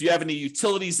 If you have any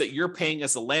utilities that you're paying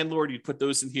as a landlord, you'd put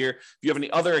those in here. If you have any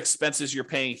other expenses you're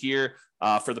paying here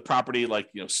for the property, like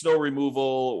snow removal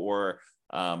or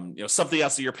something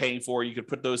else that you're paying for, you could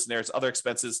put those in there as other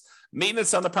expenses.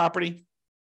 Maintenance on the property.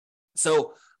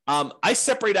 So I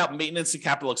separate out maintenance and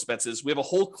capital expenses. We have a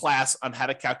whole class on how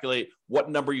to calculate what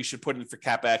number you should put in for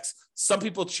CapEx. Some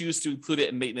people choose to include it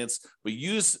in maintenance, but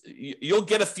you'll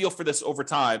get a feel for this over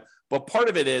time. But part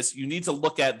of it is you need to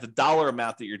look at the dollar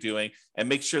amount that you're doing and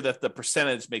make sure that the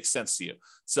percentage makes sense to you.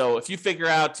 So if you figure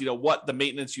out, what the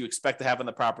maintenance you expect to have on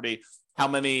the property, how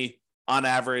many on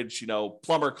average,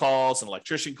 plumber calls and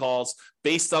electrician calls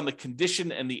based on the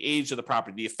condition and the age of the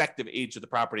property, the effective age of the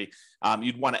property.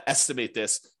 You'd want to estimate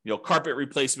this, carpet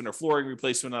replacement or flooring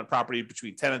replacement on a property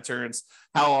between tenant turns,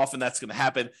 how often that's going to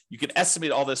happen. You can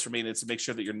estimate all this for maintenance and make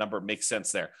sure that your number makes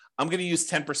sense there. I'm going to use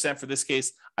 10% for this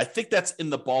case. I think that's in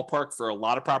the ballpark for a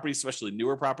lot of properties, especially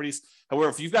newer properties. However,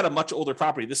 if you've got a much older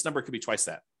property, this number could be twice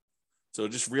that. So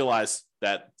just realize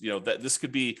that, that this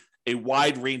could be a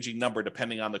wide-ranging number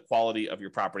depending on the quality of your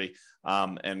property,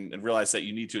 and realize that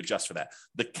you need to adjust for that.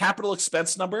 The capital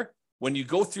expense number, when you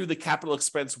go through the capital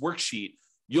expense worksheet,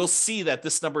 you'll see that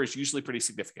this number is usually pretty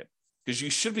significant because you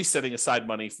should be setting aside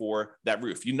money for that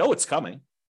roof. It's coming.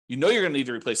 You're going to need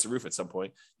to replace the roof at some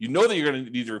point. That you're going to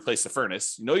need to replace the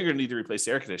furnace. You're going to need to replace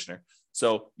the air conditioner.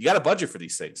 So you got to budget for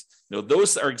these things.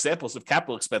 Those are examples of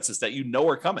capital expenses that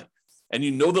are coming. And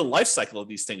the life cycle of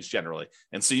these things generally.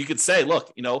 And so you could say,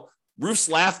 look, roofs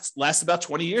last about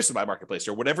 20 years in my marketplace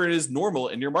or whatever it is normal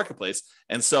in your marketplace.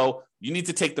 And so you need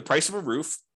to take the price of a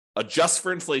roof, adjust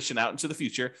for inflation out into the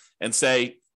future and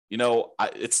say,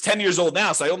 it's 10 years old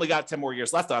now, so I only got 10 more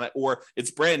years left on it. Or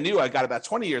it's brand new, I got about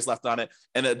 20 years left on it,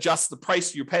 and adjust the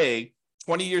price you're paying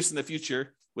 20 years in the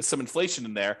future with some inflation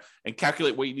in there and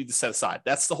calculate what you need to set aside.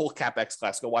 That's the whole CapEx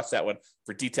class. Go watch that one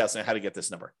for details on how to get this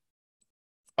number.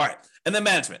 All right. And then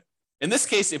management. In this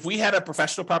case, if we had a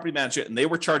professional property manager and they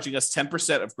were charging us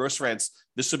 10% of gross rents,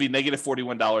 this would be negative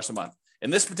 $41 a month. In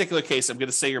this particular case, I'm going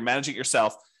to say you're managing it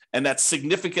yourself, and that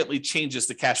significantly changes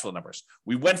the cash flow numbers.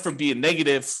 We went from being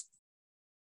negative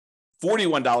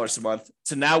 $41 a month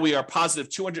to now we are positive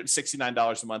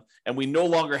 $269 a month, and we no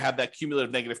longer have that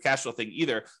cumulative negative cash flow thing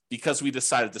either because we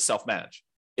decided to self-manage.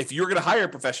 If you're going to hire a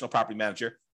professional property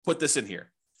manager, put this in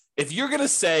here. If you're going to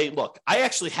say, look, I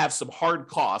actually have some hard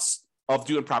costs of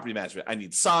doing property management. I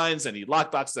need signs, I need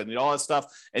lockboxes, I need all that stuff.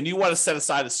 And you want to set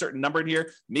aside a certain number in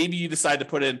here. Maybe you decide to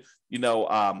put in,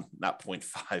 not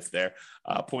 0.5 there,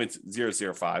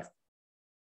 0.005. And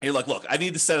you're like, look, I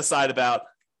need to set aside about,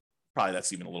 probably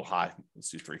that's even a little high. Let's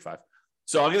do 3.5.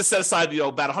 So I'm going to set aside,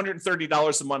 about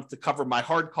 $130 a month to cover my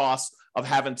hard costs of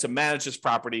having to manage this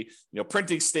property,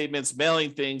 printing statements,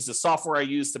 mailing things, the software I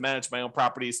use to manage my own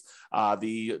properties,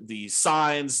 the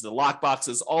signs, the lock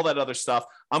boxes, all that other stuff.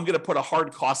 I'm going to put a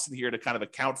hard cost in here to kind of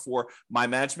account for my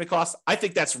management costs. I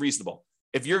think that's reasonable.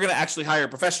 If you're going to actually hire a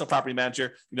professional property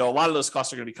manager, a lot of those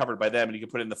costs are going to be covered by them and you can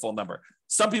put in the full number.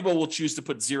 Some people will choose to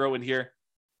put zero in here.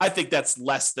 I think that's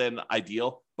less than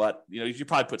ideal, but you should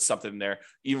probably put something in there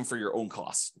even for your own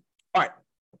costs. All right.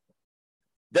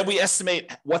 Then we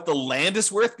estimate what the land is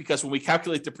worth because when we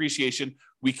calculate depreciation,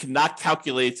 we cannot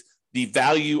calculate the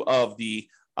value of the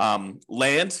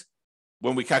land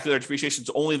when we calculate our depreciation,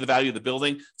 it's only the value of the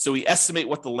building. So we estimate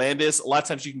what the land is. A lot of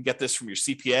times you can get this from your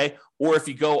CPA, or if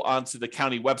you go onto the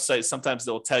county website, sometimes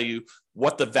they'll tell you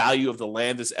what the value of the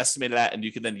land is estimated at, and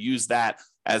you can then use that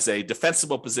as a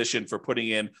defensible position for putting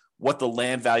in what the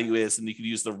land value is, and you can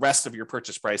use the rest of your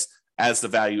purchase price as the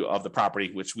value of the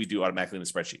property, which we do automatically in the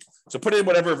spreadsheet. So put in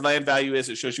whatever land value is.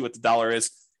 It shows you what the dollar is.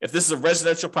 If this is a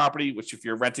residential property, which if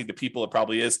you're renting to people, it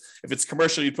probably is. If it's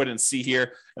commercial, you put in C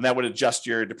here, and that would adjust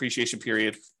your depreciation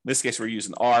period. In this case, we're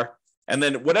using R. And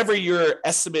then whatever your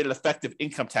estimated effective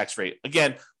income tax rate,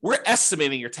 again, we're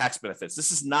estimating your tax benefits.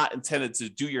 This is not intended to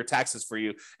do your taxes for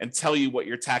you and tell you what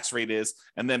your tax rate is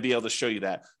and then be able to show you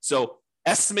that. So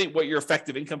estimate what your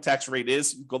effective income tax rate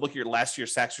is. Go look at your last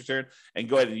year's tax return and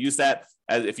go ahead and use that.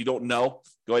 As if you don't know,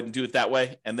 go ahead and do it that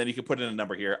way. And then you can put in a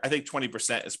number here. I think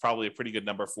 20% is probably a pretty good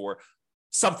number for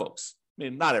some folks. I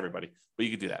mean, not everybody, but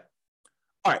you can do that.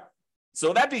 All right.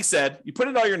 So that being said, you put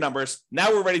in all your numbers.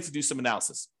 Now we're ready to do some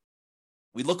analysis.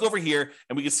 We look over here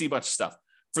and we can see a bunch of stuff.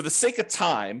 For the sake of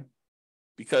time,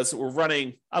 because we're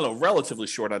running, relatively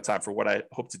short on time for what I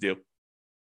hope to do,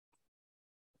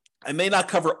 I may not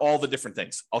cover all the different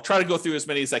things. I'll try to go through as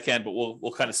many as I can, but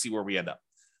we'll kind of see where we end up.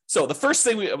 So the first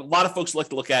thing a lot of folks like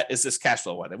to look at is this cash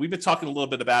flow one. And we've been talking a little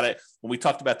bit about it when we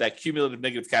talked about that cumulative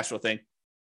negative cash flow thing.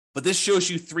 But this shows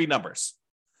you three numbers.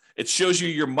 It shows you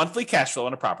your monthly cash flow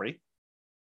on a property,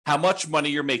 how much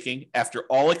money you're making after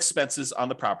all expenses on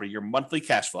the property, your monthly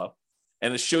cash flow.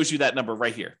 And it shows you that number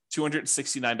right here,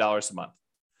 $269 a month.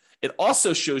 It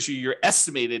also shows you your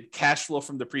estimated cash flow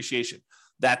from depreciation,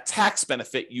 that tax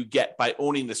benefit you get by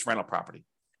owning this rental property.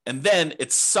 And then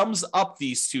it sums up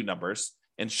these two numbers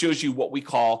and shows you what we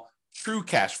call true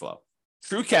cash flow.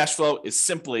 True cash flow is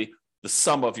simply the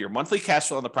sum of your monthly cash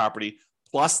flow on the property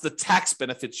plus the tax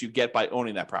benefits you get by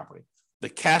owning that property, the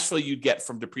cash flow you get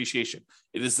from depreciation.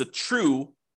 It is the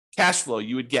true cash flow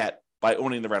you would get by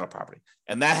owning the rental property.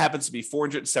 And that happens to be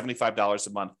 $475 a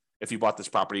month if you bought this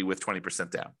property with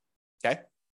 20% down, okay?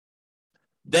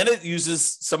 Then it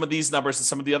uses some of these numbers and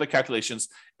some of the other calculations,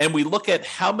 and we look at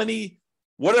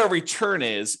what our return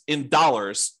is in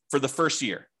dollars for the first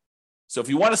year. So if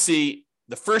you want to see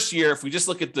the first year, if we just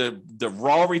look at the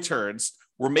raw returns,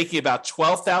 we're making about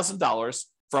 $12,000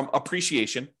 from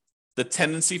appreciation. The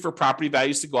tendency for property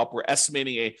values to go up, we're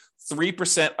estimating a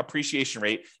 3% appreciation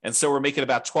rate. And so we're making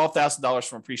about $12,000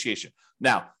 from appreciation.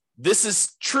 Now, this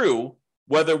is true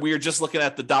whether we are just looking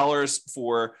at the dollars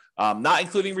for not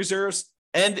including reserves,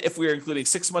 and if we're including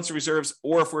 6 months of reserves,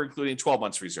 or if we're including 12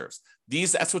 months of reserves.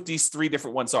 That's what these three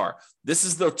different ones are. This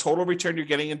is the total return you're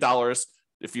getting in dollars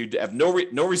if you have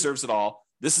no reserves at all.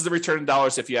 This is the return in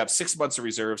dollars if you have 6 months of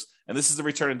reserves, and this is the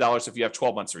return in dollars if you have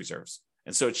 12 months of reserves.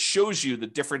 And so it shows you the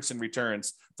difference in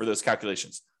returns for those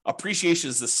calculations. Appreciation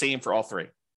is the same for all three,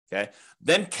 okay?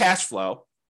 Then cash flow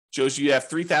shows you have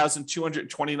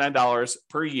 $3,229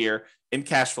 per year in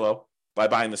cash flow by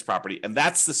buying this property, and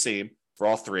that's the same for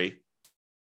all three.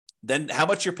 Then how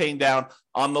much you're paying down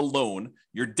on the loan,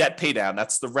 your debt pay down,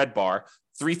 that's the red bar.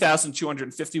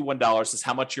 $3,251 is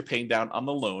how much you're paying down on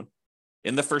the loan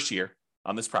in the first year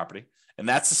on this property. And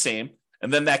that's the same.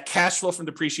 And then that cash flow from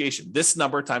depreciation, this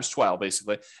number times 12,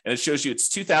 basically. And it shows you it's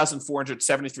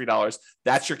 $2,473.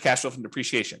 That's your cash flow from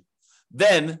depreciation.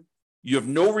 Then you have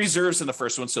no reserves in the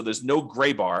first one, so there's no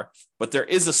gray bar, but there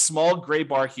is a small gray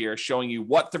bar here showing you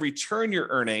what the return you're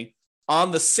earning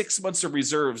on the 6 months of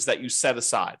reserves that you set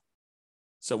aside.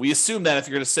 So we assume that if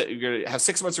you're going to have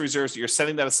 6 months of reserves, you're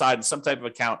setting that aside in some type of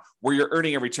account where you're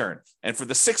earning a return. And for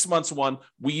the 6 months one,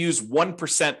 we use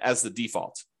 1% as the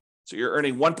default. So you're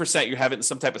earning 1%, you have it in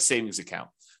some type of savings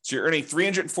account. So you're earning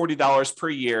 $340 per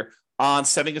year on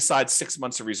setting aside 6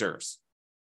 months of reserves.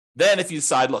 Then if you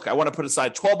decide, look, I want to put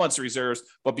aside 12 months of reserves,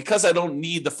 but because I don't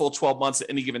need the full 12 months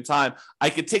at any given time, I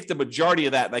can take the majority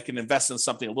of that and I can invest in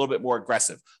something a little bit more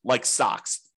aggressive, like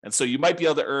stocks. And so you might be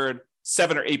able to earn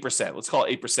 7 or 8%. Let's call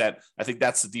it 8%. I think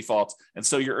that's the default. And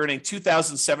so you're earning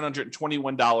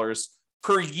 $2,721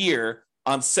 per year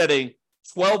on setting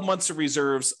 12 months of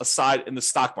reserves aside in the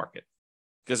stock market.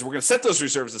 Because we're going to set those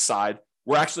reserves aside,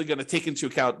 we're actually going to take into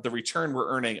account the return we're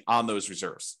earning on those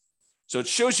reserves. So it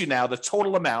shows you now the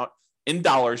total amount in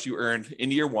dollars you earned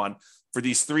in year one for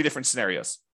these three different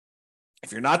scenarios.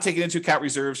 If you're not taking into account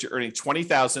reserves, you're earning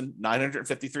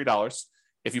 $20,953.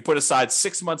 If you put aside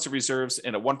 6 months of reserves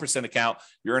in a 1% account,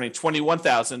 you're earning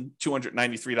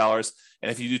 $21,293.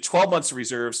 And if you do 12 months of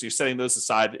reserves, so you're setting those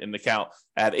aside in the account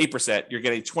at 8%, you're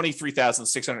getting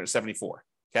 $23,674.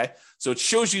 Okay. So it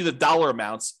shows you the dollar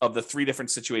amounts of the three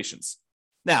different situations.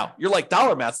 Now, you're like,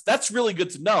 dollar amounts, that's really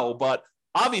good to know, but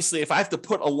Obviously, if I have to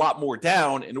put a lot more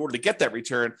down in order to get that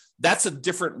return, that's a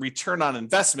different return on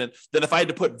investment than if I had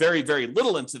to put very, very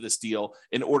little into this deal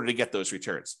in order to get those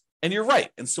returns. And you're right.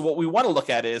 And so what we want to look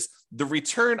at is the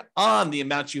return on the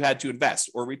amount you had to invest,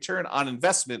 or return on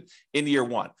investment in year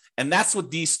one. And that's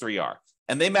what these three are.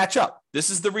 And they match up. This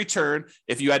is the return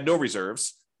if you had no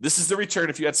reserves. This is the return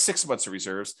if you had 6 months of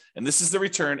reserves. And this is the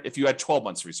return if you had 12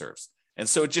 months of reserves. And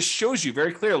so it just shows you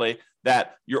very clearly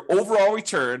that your overall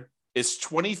return is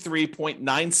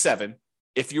 23.97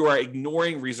 if you are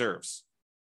ignoring reserves,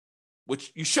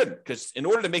 which you shouldn't, because in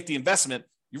order to make the investment,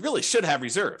 you really should have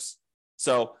reserves.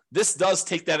 So this does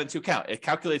take that into account. It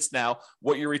calculates now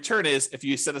what your return is if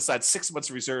you set aside 6 months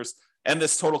of reserves and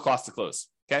this total cost to close.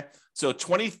 Okay. So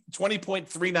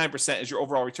 20.39% is your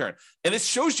overall return. And it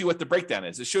shows you what the breakdown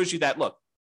is. It shows you that, look,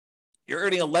 you're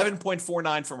earning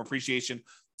 11.49 from appreciation.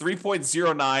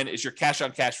 3.09 is your cash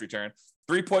on cash return.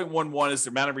 3.11 is the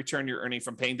amount of return you're earning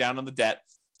from paying down on the debt.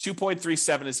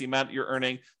 2.37 is the amount you're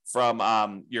earning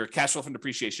from your cash flow from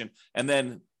depreciation. And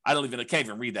then I can't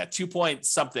even read that. 2 point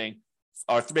something,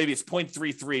 or maybe it's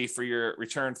 0.33 for your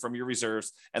return from your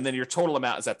reserves. And then your total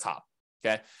amount is at top.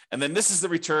 Okay. And then this is the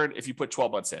return if you put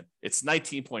 12 months in. It's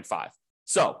 19.5.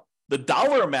 So the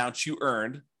dollar amount you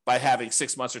earned by having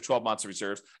 6 months or 12 months of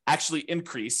reserves actually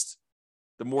increased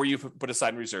the more you put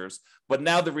aside in reserves. But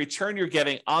now the return you're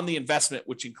getting on the investment,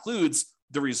 which includes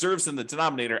the reserves in the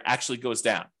denominator, actually goes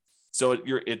down. So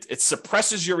it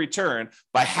suppresses your return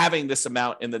by having this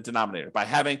amount in the denominator, by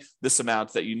having this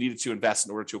amount that you needed to invest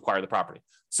in order to acquire the property.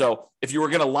 So if you were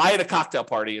going to lie at a cocktail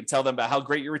party and tell them about how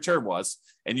great your return was,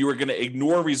 and you were going to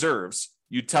ignore reserves,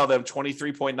 you'd tell them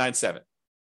 23.97.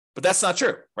 But that's not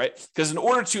true, right? Because in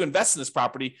order to invest in this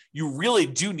property, you really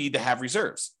do need to have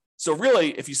reserves. So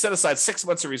really, if you set aside 6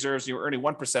 months of reserves and you were earning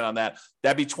 1% on that,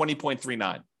 that'd be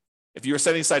 20.39. If you were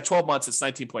setting aside 12 months, it's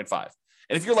 19.5.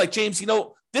 And if you're like, James,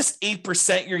 this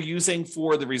 8% you're using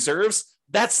for the reserves,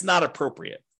 that's not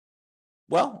appropriate.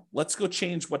 Well, let's go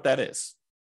change what that is.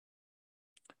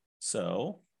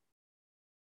 So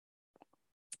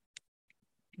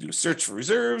do a search for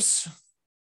reserves.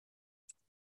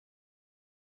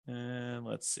 And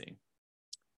let's see.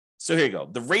 So here you go.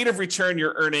 The rate of return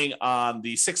you're earning on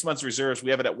the 6 months reserves,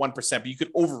 we have it at 1%, but you could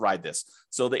override this.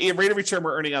 So the rate of return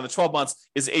we're earning on the 12 months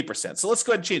is 8%. So let's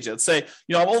go ahead and change it. Let's say,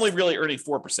 I'm only really earning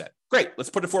 4%. Great.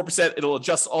 Let's put it 4%. It'll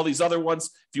adjust all these other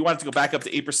ones. If you want it to go back up to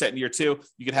 8% in year two,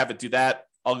 you can have it do that.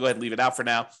 I'll go ahead and leave it out for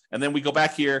now. And then we go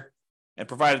back here, and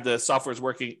provided the software is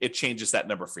working, it changes that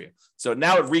number for you. So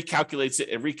now it recalculates it.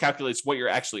 It recalculates what you're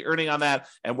actually earning on that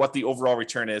and what the overall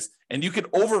return is. And you can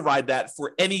override that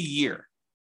for any year.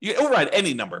 You can override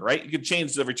any number, right? You can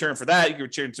change the return for that. You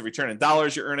can change the return in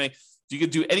dollars you're earning. You can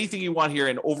do anything you want here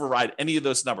and override any of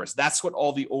those numbers. That's what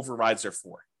all the overrides are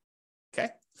for. Okay.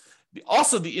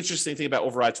 Also, the interesting thing about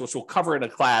overrides, which we'll cover in a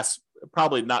class,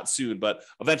 probably not soon, but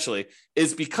eventually,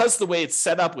 is because the way it's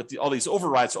set up with all these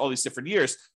overrides for all these different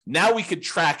years, now we could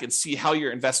track and see how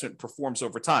your investment performs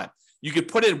over time. You could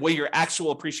put in what your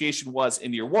actual appreciation was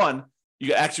in year one. You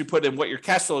could actually put in what your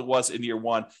cash flow was in year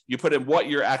one. You put in what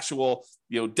your actual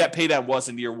debt pay down was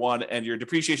in year one and your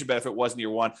depreciation benefit was in year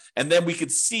one. And then we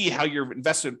could see how your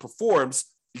investment performs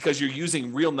because you're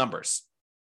using real numbers.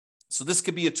 So this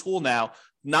could be a tool now,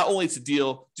 not only to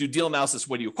do deal analysis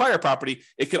when you acquire a property,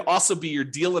 it could also be your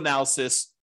deal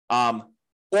analysis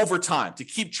over time to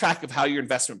keep track of how your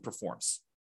investment performs.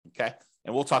 Okay.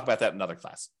 And we'll talk about that in another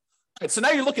class. All right, so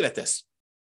now you're looking at this.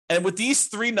 And with these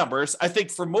three numbers, I think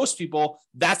for most people,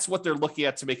 that's what they're looking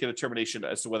at to make a determination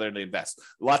as to whether they invest.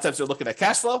 A lot of times they're looking at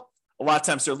cash flow. A lot of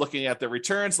times they're looking at the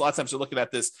returns. A lot of times they're looking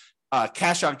at this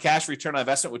cash on cash return on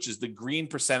investment, which is the green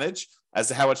percentage as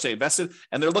to how much they invested.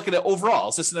 And they're looking at overall,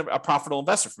 is this a profitable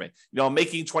investment for me? I'm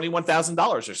making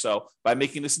 $21,000 or so by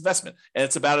making this investment. And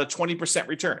it's about a 20%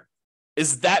 return.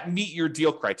 Is that meet your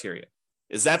deal criteria?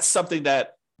 Is that something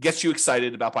that gets you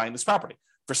excited about buying this property?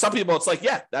 For some people, it's like,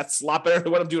 yeah, that's a lot better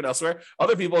than what I'm doing elsewhere.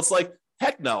 Other people, it's like,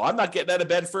 heck no, I'm not getting out of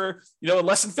bed for,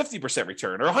 less than 50%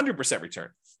 return or 100% return.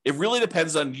 It really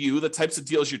depends on you, the types of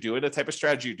deals you're doing, the type of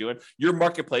strategy you're doing, your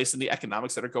marketplace, and the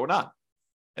economics that are going on.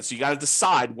 And so you got to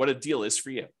decide what a deal is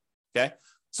for you. Okay.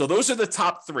 So those are the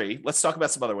top three. Let's talk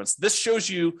about some other ones. This shows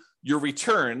you your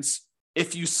returns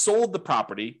if you sold the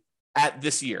property at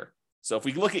this year. So if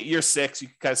we look at year 6, you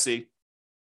can kind of see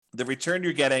the return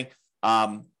you're getting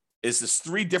is this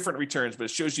 3 different returns, but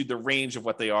it shows you the range of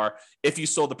what they are if you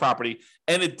sold the property.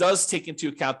 And it does take into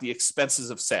account the expenses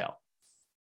of sale.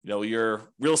 Your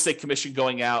real estate commission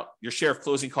going out, your share of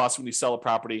closing costs when you sell a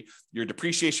property, your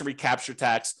depreciation recapture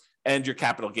tax, and your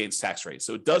capital gains tax rate.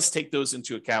 So it does take those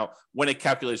into account when it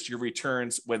calculates your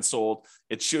returns when sold.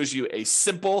 It shows you a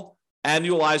simple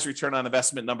annualized return on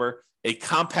investment number, a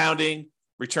compounding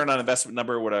return on investment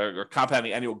number, or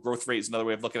compounding annual growth rate is another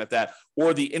way of looking at that,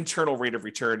 or the internal rate of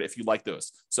return if you like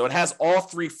those. So it has all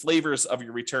three flavors of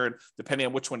your return, depending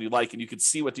on which one you like, and you can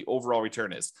see what the overall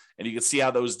return is. And you can see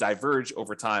how those diverge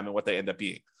over time and what they end up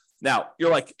being. Now, you're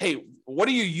like, hey, what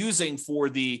are you using for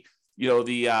the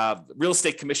real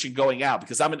estate commission going out?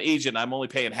 Because I'm an agent, I'm only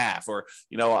paying half, or,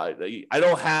 I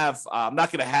don't have, I'm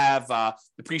not going to have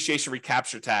depreciation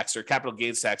recapture tax or capital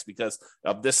gains tax because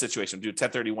of this situation, do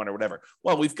 1031 or whatever.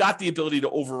 Well, we've got the ability to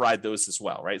override those as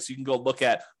well, right? So you can go look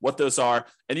at what those are,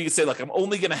 and you can say, look, I'm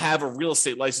only going to have a real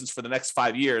estate license for the next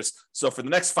 5 years. So for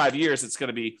the next 5 years, it's going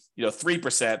to be,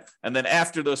 3%. And then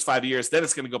after those 5 years, then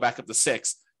it's going to go back up to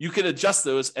 6%. You can adjust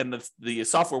those, and the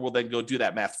software will then go do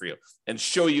that math for you and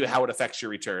show you how it affects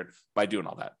your return by doing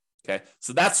all that. Okay,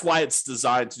 so that's why it's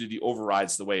designed to do the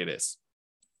overrides the way it is.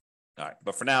 All right,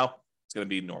 but for now, it's going to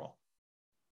be normal.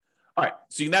 All right,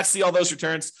 so you can now see all those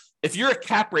returns. If you're a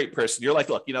cap rate person, you're like,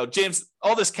 look, James,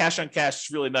 all this cash on cash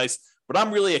is really nice, but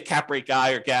I'm really a cap rate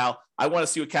guy or gal. I want to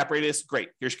see what cap rate is. Great,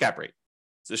 here's your cap rate.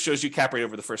 So it shows you cap rate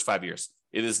over the first 5 years.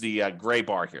 It is the gray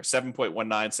bar here, 7.19,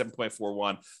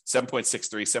 7.41,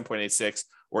 7.63, 7.86,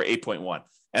 or 8.1.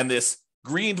 And this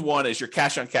green one is your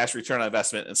cash on cash return on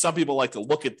investment. And some people like to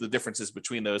look at the differences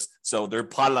between those. So they're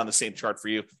plotted on the same chart for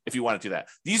you if you want to do that.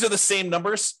 These are the same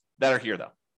numbers that are here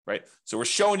though, right? So we're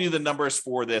showing you the numbers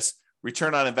for this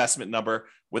return on investment number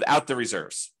without the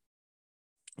reserves.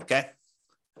 Okay.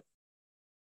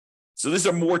 So these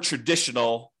are more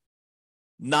traditional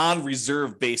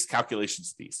non-reserve based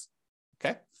calculations of these.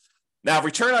 Okay. Now,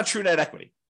 return on true net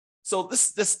equity. So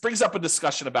this brings up a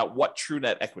discussion about what true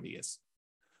net equity is.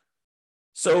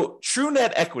 So true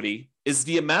net equity is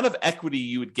the amount of equity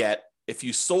you would get if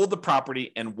you sold the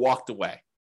property and walked away.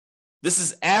 This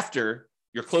is after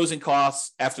your closing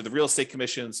costs, after the real estate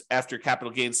commissions, after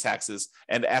capital gains taxes,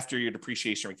 and after your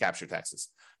depreciation recapture taxes.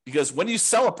 Because when you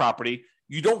sell a property,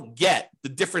 you don't get the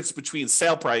difference between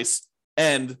sale price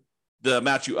and the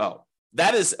amount you owe.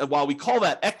 That is, while we call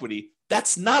that equity,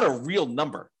 that's not a real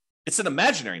number. It's an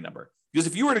imaginary number. Because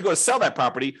if you were to go to sell that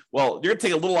property, well, you're going to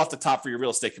take a little off the top for your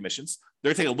real estate commissions. They're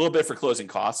going to take a little bit for closing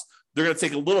costs. They're going to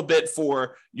take a little bit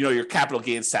for, your capital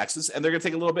gains taxes, and they're going to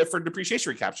take a little bit for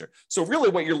depreciation recapture. So really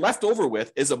what you're left over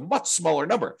with is a much smaller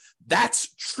number.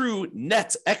 That's true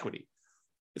net equity.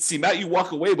 It's the amount you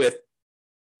walk away with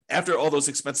after all those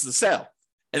expenses of sale.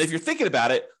 And if you're thinking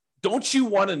about it, don't you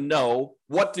want to know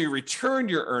what the return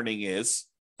you're earning is,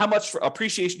 how much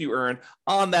appreciation you earn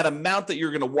on that amount that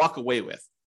you're going to walk away with?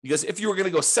 Because if you were going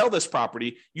to go sell this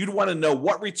property, you'd want to know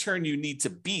what return you need to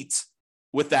beat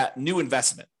with that new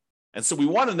investment. And so we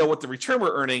want to know what the return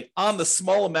we're earning on the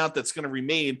small amount that's going to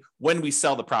remain when we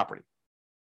sell the property.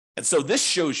 And so this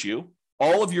shows you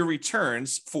all of your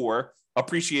returns for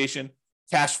appreciation,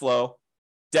 cash flow,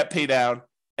 debt pay down,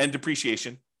 and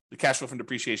depreciation, the cash flow from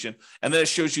depreciation. And then it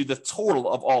shows you the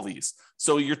total of all these.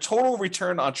 So your total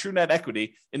return on true net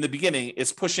equity in the beginning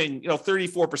is pushing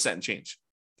 34% and change.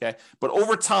 Okay. But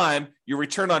over time, your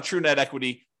return on true net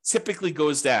equity typically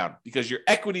goes down because your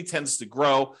equity tends to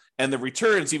grow, and the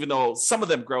returns, even though some of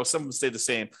them grow, some of them stay the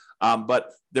same,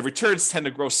 but the returns tend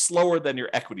to grow slower than your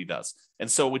equity does. And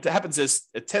so what happens is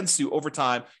it tends to, over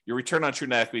time, your return on true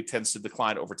net equity tends to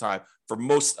decline over time for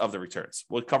most of the returns.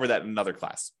 We'll cover that in another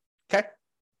class. Okay.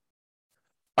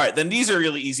 All right. Then these are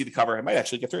really easy to cover. I might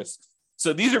actually get through this.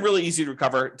 So these are really easy to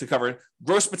cover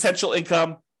gross potential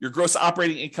income, your gross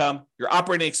operating income, your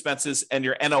operating expenses, and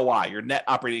your NOI, your net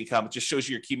operating income. It just shows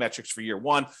you your key metrics for year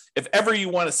one. If ever you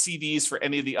want to see these for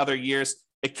any of the other years,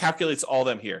 it calculates all of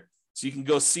them here. So you can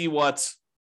go see what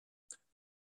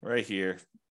right here.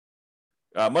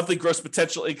 Monthly gross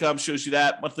potential income shows you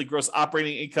that. Monthly gross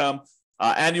operating income,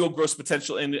 annual gross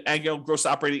potential and annual gross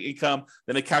operating income.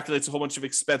 Then it calculates a whole bunch of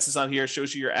expenses on here,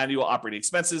 shows you your annual operating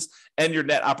expenses and your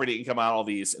net operating income on all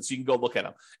these. And so you can go look at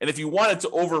them. And if you wanted to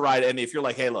override any, if you're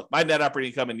like, hey, look, my net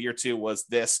operating income in year two was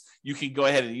this, you can go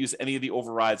ahead and use any of the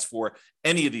overrides for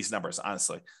any of these numbers,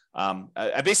 honestly.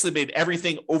 I basically made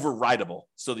everything overrideable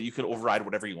so that you could override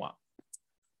whatever you want.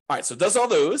 All right, so it does all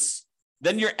those.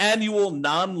 Then your annual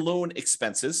non-loan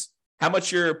expenses, how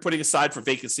much you're putting aside for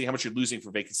vacancy, how much you're losing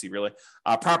for vacancy, really.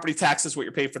 Property taxes, what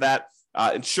you're paying for that.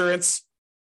 Insurance,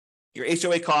 your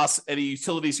HOA costs, any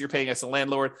utilities you're paying as a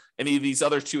landlord, any of these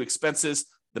other two expenses,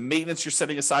 the maintenance you're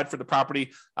setting aside for the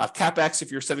property, CapEx,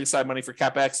 if you're setting aside money for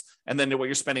CapEx, and then what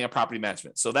you're spending on property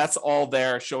management. So that's all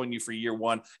there showing you for year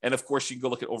one. And of course, you can go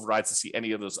look at overrides to see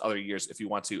any of those other years if you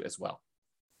want to as well.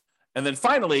 And then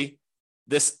finally,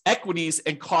 this equities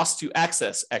and cost to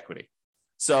access equity.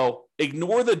 So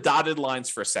ignore the dotted lines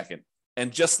for a second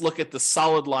and just look at the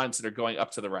solid lines that are going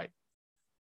up to the right.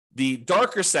 The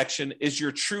darker section is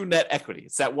your true net equity.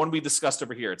 It's that one we discussed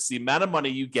over here. It's the amount of money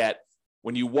you get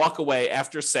when you walk away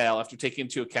after sale, after taking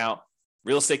into account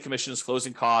real estate commissions,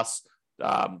 closing costs,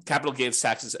 capital gains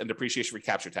taxes, and depreciation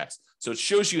recapture tax. So it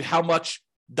shows you how much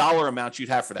dollar amount you'd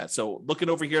have for that. So looking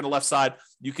over here on the left side,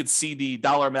 you can see the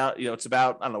dollar amount. It's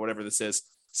about, I don't know, whatever this is,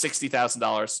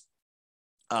 $60,000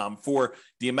 for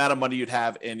the amount of money you'd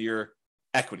have in your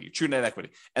equity, your true net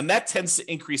equity. And that tends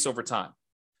to increase over time.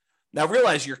 Now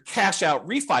realize your cash out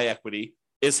refi equity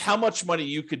is how much money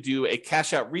you could do a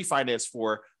cash out refinance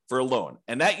for a loan.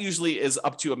 And that usually is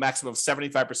up to a maximum of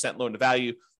 75% loan to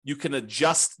value. You can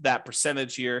adjust that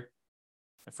percentage here.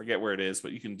 I forget where it is,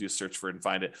 but you can do a search for it and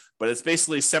find it. But it's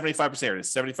basically 75%. It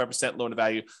is 75% loan to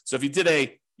value. So if you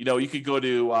did you could go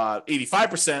to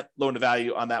 85% loan to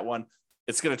value on that one.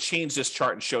 It's going to change this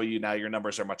chart and show you now your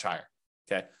numbers are much higher.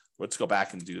 Okay. Let's go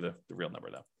back and do the real number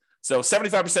though. So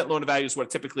 75% loan to value is what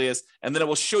it typically is. And then it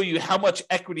will show you how much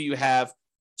equity you have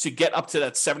to get up to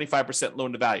that 75%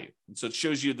 loan to value. And so it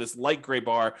shows you this light gray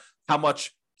bar, how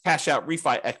much cash out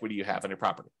refi equity you have in your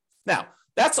property. Now,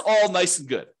 that's all nice and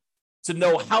good to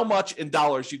know how much in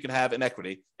dollars you can have in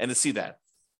equity and to see that.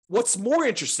 What's more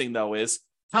interesting though is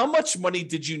how much money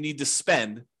did you need to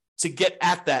spend to get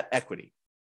at that equity?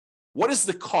 What is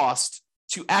the cost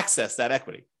to access that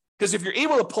equity? Because if you're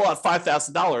able to pull out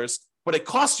 $5,000, but it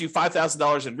costs you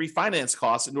 $5,000 in refinance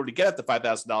costs in order to get at the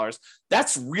 $5,000,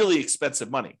 that's really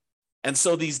expensive money. And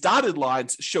so these dotted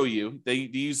lines show you, they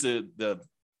use the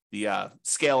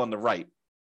scale on the right,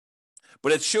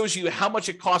 but it shows you how much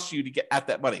it costs you to get at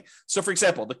that money. So for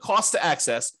example, the cost to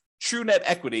access true net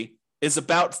equity is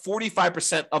about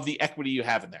 45% of the equity you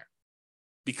have in there.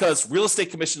 Because real estate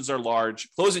commissions are large,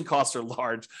 closing costs are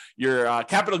large, your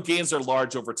capital gains are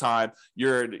large over time,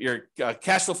 your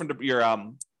cash flow from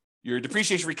your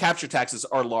depreciation recapture taxes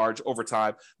are large over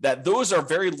time, that those are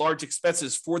very large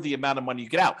expenses for the amount of money you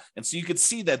get out. And so you can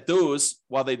see that those,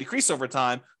 while they decrease over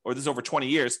time, or this is over 20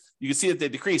 years, you can see that they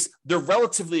decrease. They're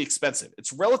relatively expensive.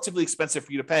 It's relatively expensive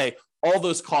for you to pay all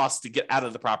those costs to get out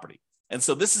of the property. And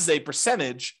so this is a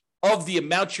percentage of the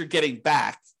amount you're getting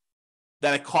back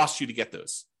that it costs you to get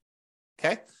those.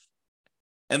 Okay.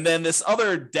 And then this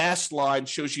other dashed line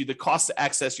shows you the cost to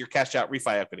access your cash out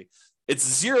refi equity. It's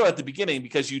zero at the beginning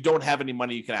because you don't have any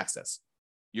money you can access.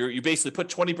 You basically put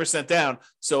 20% down,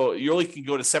 so you only can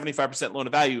go to 75% loan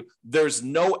to value. There's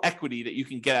no equity that you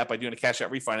can get at by doing a cash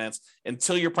out refinance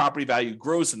until your property value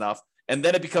grows enough. And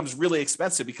then it becomes really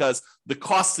expensive because the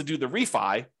cost to do the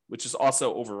refi, which is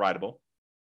also overridable.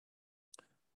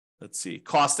 Let's see,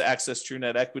 cost to access true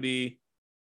net equity.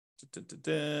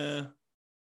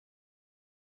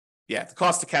 Yeah, the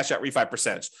cost to cash out refi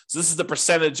percentage. So this is the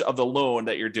percentage of the loan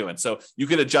that you're doing. So you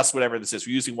can adjust whatever this is.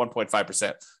 We're using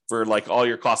 1.5% for like all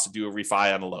your costs to do a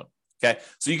refi on a loan. Okay,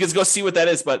 so you can go see what that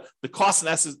is. But the cost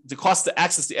to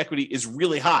access the equity is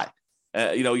really high.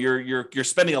 You're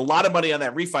spending a lot of money on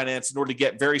that refinance in order to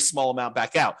get very small amount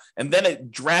back out, and then it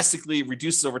drastically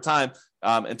reduces over time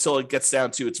until it gets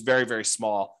down to it's very, very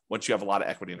small once you have a lot of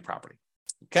equity in the property.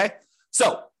 Okay,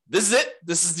 so this is it.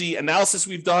 This is the analysis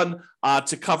we've done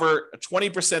to cover a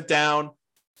 20% down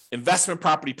investment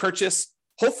property purchase.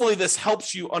 Hopefully this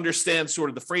helps you understand sort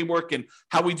of the framework and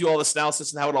how we do all this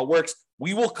analysis and how it all works.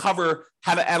 We will cover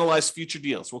how to analyze future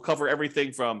deals. We'll cover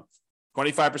everything from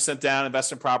 25% down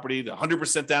investment property to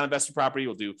 100% down investment property.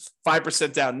 We'll do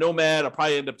 5% down nomad. I'll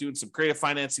probably end up doing some creative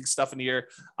financing stuff in here.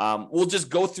 We'll just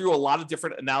go through a lot of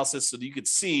different analysis so that you could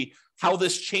see how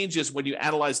this changes when you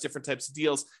analyze different types of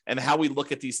deals and how we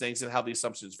look at these things and how the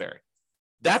assumptions vary.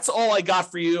 That's all I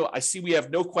got for you. I see we have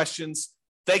no questions.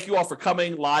 Thank you all for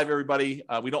coming live, everybody.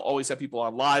 We don't always have people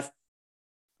on live,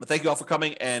 but thank you all for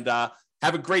coming and have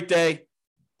a great day.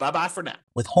 Bye-bye for now.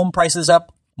 With home prices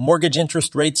up, mortgage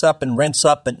interest rates up, and rents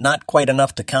up, but not quite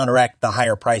enough to counteract the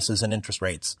higher prices and interest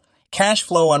rates, cash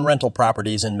flow on rental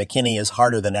properties in McKinney is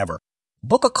harder than ever.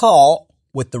 Book a call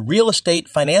with the Real Estate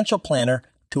Financial Planner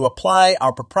to apply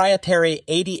our proprietary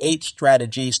 88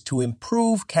 strategies to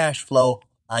improve cash flow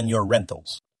on your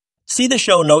rentals. See the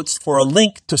show notes for a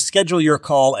link to schedule your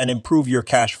call and improve your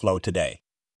cash flow today.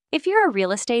 If you're a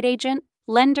real estate agent,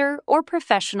 lender, or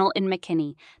professional in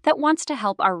McKinney that wants to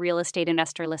help our real estate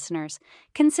investor listeners,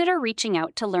 consider reaching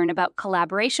out to learn about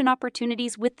collaboration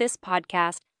opportunities with this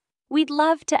podcast. We'd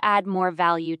love to add more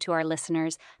value to our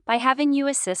listeners by having you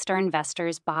assist our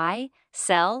investors buy,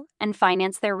 sell, and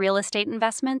finance their real estate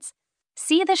investments.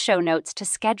 See the show notes to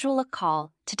schedule a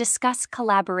call to discuss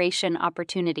collaboration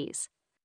opportunities.